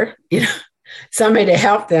mentor, somebody to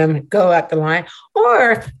help them go up the line,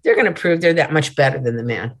 or they're going to prove they're that much better than the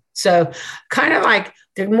men. So kind of like,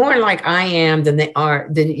 they're more like I am than they are,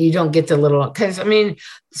 than you don't get the little, because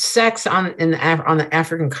sex on the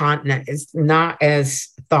African continent is not as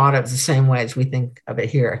thought of the same way as we think of it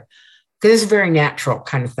here, because it's a very natural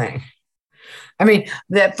kind of thing.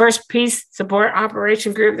 That first peace support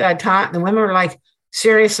operation group that I taught, the women were like,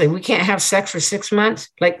 seriously, we can't have sex for 6 months?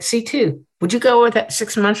 Like, C2, would you go with that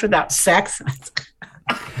 6 months without sex?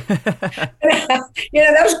 That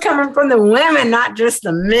was coming from the women, not just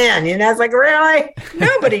the men. It's like, really?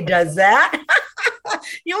 Nobody does that.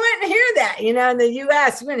 You wouldn't hear that, in the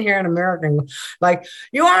U.S. You wouldn't hear an American like,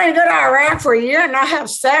 you want me to go to Iraq for a year and not have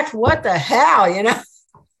sex? What the hell,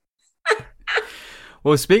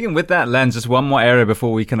 Well, speaking with that lens, just one more area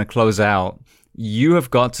before we kind of close out. You have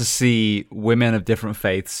got to see women of different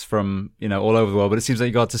faiths from, all over the world, but it seems like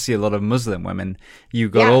you got to see a lot of Muslim women. You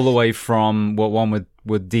got all the way from what one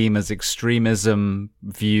would deem as extremism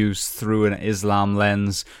views through an Islam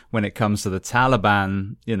lens when it comes to the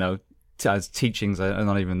Taliban, as teachings are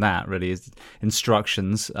not even that really, is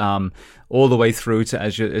instructions, all the way through to,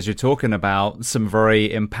 as you're talking about, some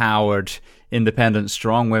very empowered, independent,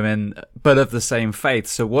 strong women, but of the same faith.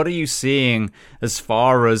 So what are you seeing as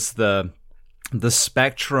far as the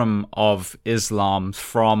spectrum of Islam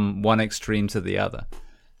from one extreme to the other?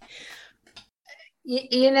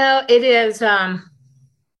 It is,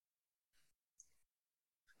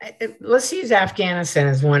 let's use Afghanistan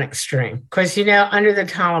as one extreme, because, under the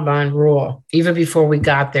Taliban rule, even before we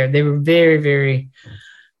got there, they were very, very,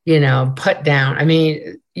 put down.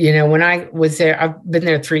 When I was there, I've been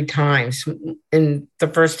there 3 times. In the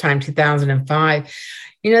first time, 2005,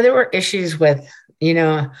 there were issues with,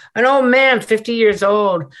 an old man, 50 years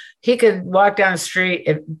old, he could walk down the street.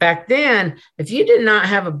 Back then, if you did not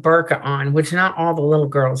have a burqa on, which not all the little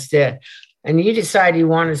girls did, and you decided you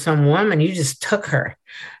wanted some woman, you just took her.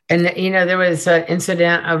 And, there was an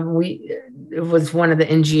incident it was one of the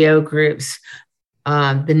NGO groups.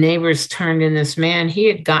 The neighbors turned in this man. He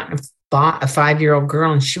had bought a 5-year-old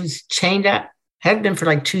girl, and she was chained up, had been for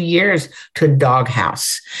like 2 years, to a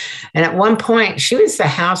doghouse. And at one point, she was the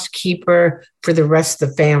housekeeper for the rest of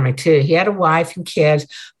the family too. He had a wife and kids.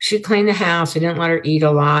 She cleaned the house. He didn't let her eat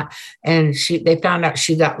a lot. And they found out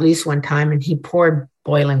she got loose one time, and he poured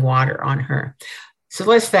boiling water on her. So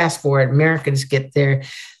let's fast forward. Americans get there.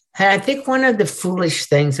 And I think one of the foolish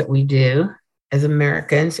things that we do as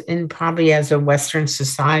Americans, and probably as a Western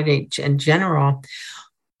society in general,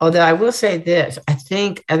 although I will say this, I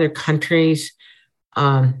think other countries,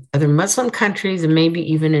 other Muslim countries, and maybe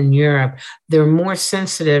even in Europe, they're more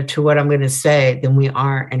sensitive to what I'm going to say than we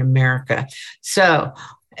are in America. So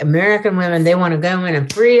American women, they want to go in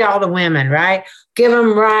and free all the women, right? Give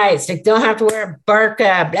them rights. They don't have to wear a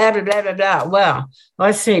burqa, blah, blah, blah, blah, blah. Well,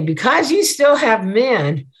 let's see, because you still have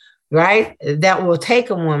men, right, that will take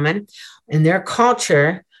a woman in their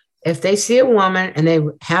culture. If they see a woman and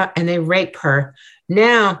they rape her,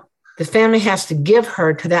 now the family has to give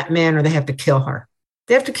her to that man, or they have to kill her.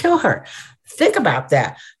 They have to kill her. Think about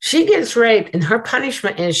that. She gets raped, and her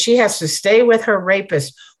punishment is she has to stay with her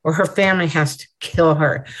rapist, or her family has to kill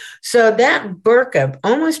her. So that burqa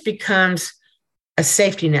almost becomes a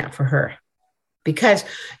safety net for her. Because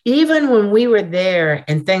even when we were there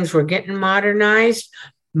and things were getting modernized,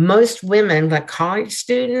 most women, like college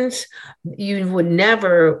students, you would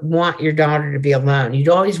never want your daughter to be alone. You'd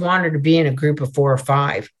always want her to be in a group of 4 or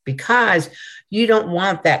 5 because you don't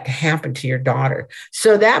want that to happen to your daughter.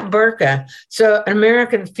 So that burqa, so an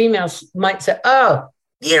American female might say, oh,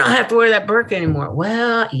 you don't have to wear that burqa anymore.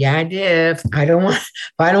 Well, yeah, I did. If I don't want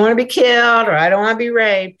to be killed or I don't want to be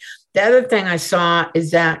raped. The other thing I saw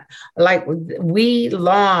is that, like, we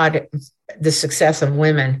laud the success of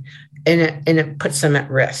women, and it puts them at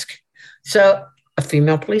risk. So, a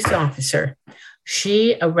female police officer,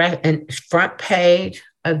 she and front page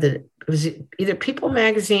of it was either People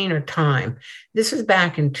Magazine or Time. This was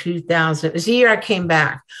back in 2000. It was the year I came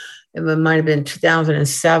back. It might have been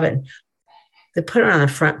 2007. They put her on the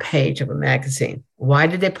front page of a magazine. Why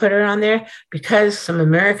did they put her on there? Because some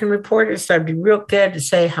American reporters thought it'd be real good to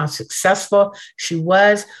say how successful she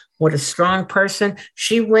was, what a strong person.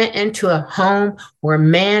 She went into a home where a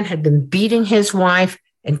man had been beating his wife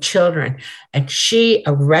and children, and she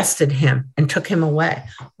arrested him and took him away.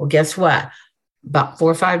 Well, guess what? About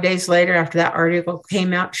 4 or 5 days later, after that article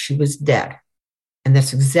came out, she was dead. And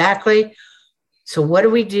that's exactly. So what do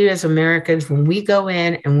we do as Americans when we go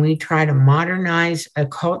in and we try to modernize a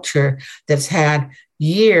culture that's had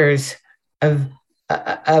years of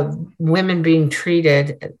women being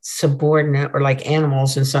treated subordinate or like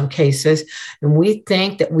animals in some cases, and we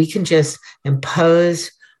think that we can just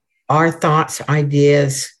impose our thoughts,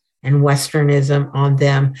 ideas, and Westernism on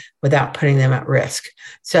them without putting them at risk?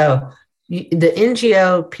 So the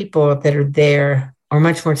NGO people that are there are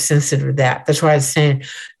much more sensitive to that. That's why I was saying,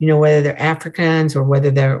 whether they're Africans or whether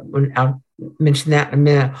they're, I'll mention that in a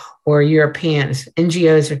minute, or Europeans,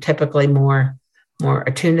 NGOs are typically more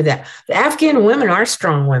attuned to that. The Afghan women are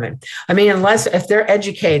strong women. I mean, if they're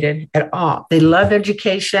educated at all, they love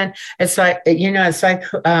education. It's like,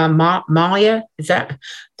 Malia, is that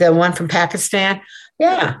the one from Pakistan?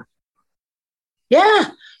 Yeah. Yeah.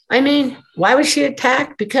 I mean, why was she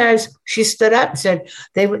attacked? Because she stood up and said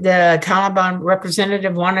the Taliban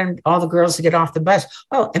representative wanted all the girls to get off the bus.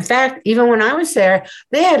 Oh, in fact, even when I was there,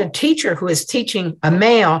 they had a teacher who was teaching a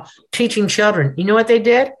male teaching children. You know what they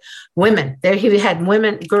did? Women. He had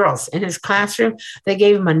girls in his classroom. They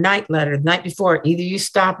gave him a night letter the night before. Either you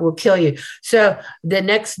stop or we'll kill you. So the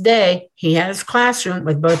next day, he had his classroom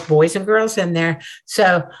with both boys and girls in there.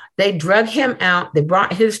 So they drug him out. They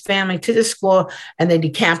brought his family to the school and they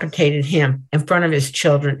decapitated him in front of his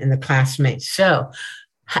children and the classmates. So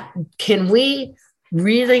can we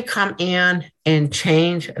really come in and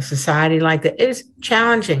change a society like that? It is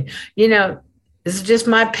challenging. This is just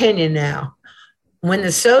my opinion now. When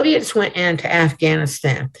the Soviets went into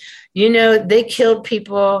Afghanistan, they killed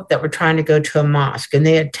people that were trying to go to a mosque and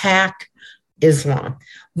they attacked Islam.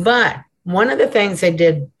 But one of the things they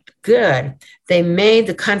did good, they made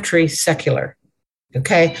the country secular.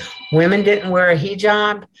 Okay. Women didn't wear a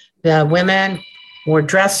hijab. The women wore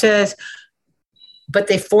dresses, but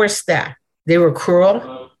they forced that. They were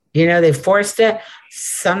cruel. They forced it.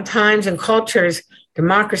 Sometimes in cultures,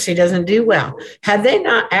 democracy doesn't do well. Had they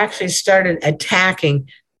not actually started attacking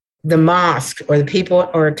the mosque or the people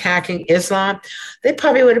or attacking Islam, they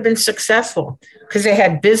probably would have been successful because they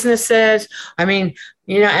had businesses. I mean,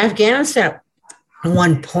 Afghanistan at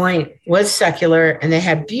one point was secular and they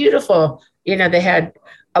had beautiful, they had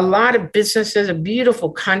a lot of businesses, a beautiful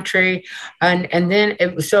country. And then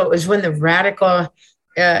it was when the radical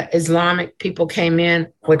Islamic people came in,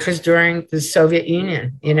 which was during the Soviet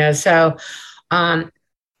Union, so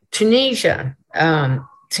Tunisia, there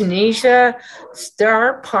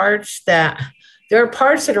are parts that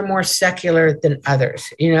are more secular than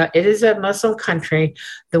others. It is a Muslim country.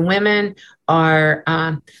 The women are,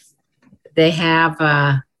 they have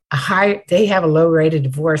a low rate of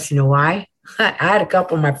divorce. You know why? I had a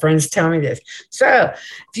couple of my friends tell me this. So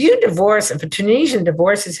if a Tunisian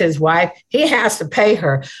divorces his wife, he has to pay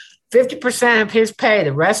her 50% of his pay,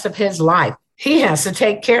 the rest of his life. He has to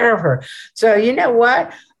take care of her. So you know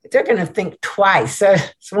what? They're going to think twice. So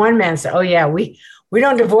one man said, oh yeah, we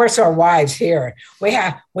don't divorce our wives here. We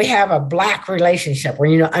have a black relationship or,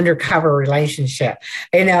 undercover relationship.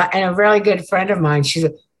 And a really good friend of mine, she's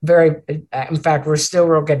in fact, we're still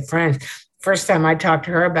real good friends. First time I talked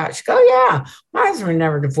to her about it, she goes, oh yeah, my husband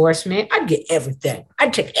never divorced me. I'd get everything.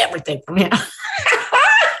 I'd take everything from him.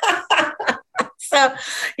 So,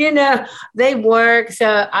 they work.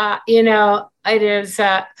 So, it is,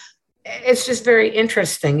 it's just very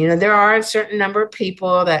interesting. There are a certain number of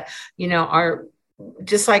people that, are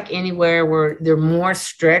just like anywhere where they're more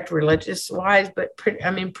strict religious wise, but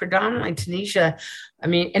predominantly Tunisia.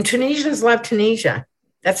 And Tunisians love Tunisia.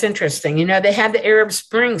 That's interesting. They had the Arab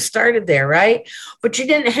Spring started there, right? But you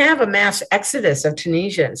didn't have a mass exodus of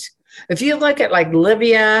Tunisians. If you look at like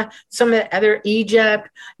Libya, some of the other Egypt,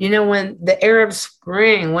 when the Arab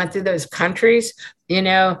Spring went through those countries,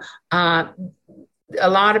 a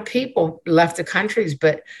lot of people left the countries,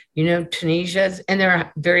 but Tunisia's, and they're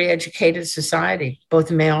a very educated society, both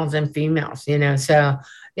males and females. So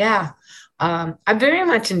yeah, I very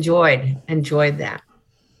much enjoyed that.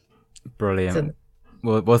 Brilliant. So,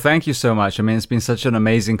 well, thank you so much. I mean, it's been such an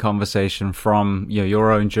amazing conversation from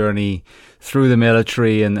your own journey through the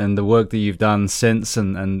military and the work that you've done since,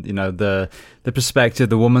 and the perspective,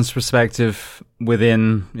 the woman's perspective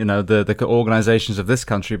within the organizations of this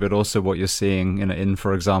country, but also what you're seeing in,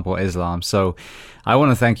 for example, Islam. So I want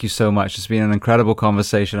to thank you so much. It's been an incredible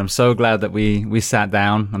conversation. I'm so glad that we sat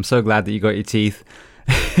down. I'm so glad that you got your teeth.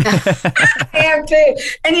 I am too.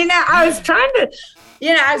 And I was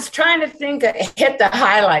trying to hit the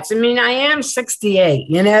highlights. I mean, I am 68,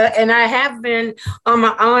 and I have been on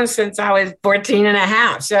my own since I was 14 and a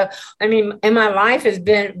half. So, I mean, and my life has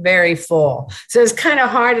been very full. So it's kind of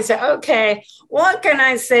hard to say, okay, what can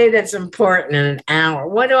I say that's important in an hour?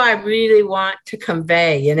 What do I really want to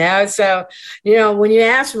convey, So, when you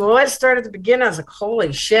ask me, well, let's start at the beginning, I was like,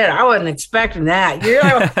 holy shit, I wasn't expecting that.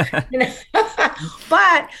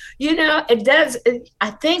 But, it does.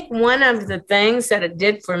 I think one of the things that it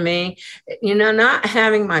did for me, not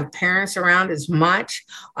having my parents around as much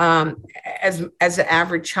as the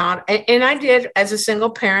average child. And I did, as a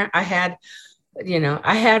single parent, I had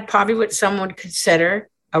probably what someone would consider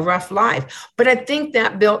a rough life. But I think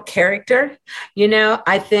that built character.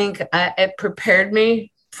 I think it prepared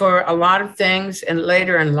me for a lot of things and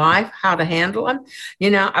later in life, how to handle them.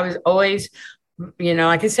 I was always,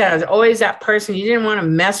 like I said, I was always that person you didn't want to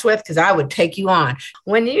mess with because I would take you on.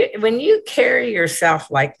 When you carry yourself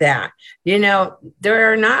like that,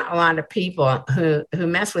 there are not a lot of people who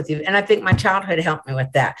mess with you. And I think my childhood helped me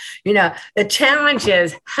with that. The challenge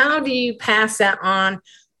is, how do you pass that on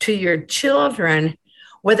to your children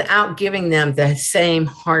without giving them the same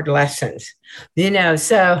hard lessons?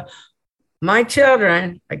 So my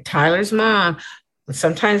children, like Tyler's mom,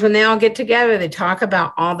 sometimes when they all get together, they talk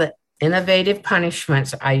about all the innovative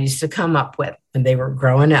punishments I used to come up with when they were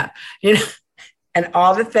growing up, and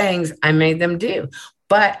all the things I made them do.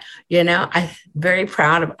 But, I'm very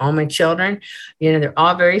proud of all my children. They're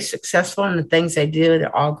all very successful in the things they do.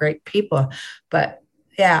 They're all great people. But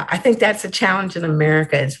yeah, I think that's the challenge in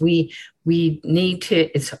America is we need to,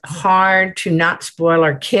 it's hard to not spoil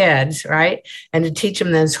our kids, right? And to teach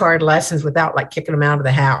them those hard lessons without like kicking them out of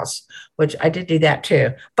the house, which I did do that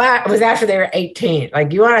too. But it was after they were 18.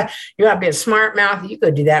 Like you want to be a smart mouth, you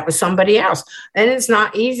could do that with somebody else. And it's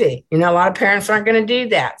not easy. A lot of parents aren't going to do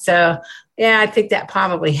that. So yeah, I think that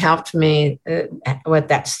probably helped me with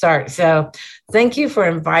that start. So thank you for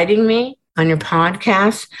inviting me on your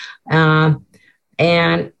podcast.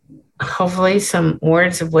 And hopefully some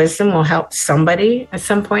words of wisdom will help somebody at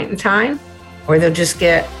some point in time, or they'll just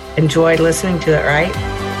enjoy listening to it, right?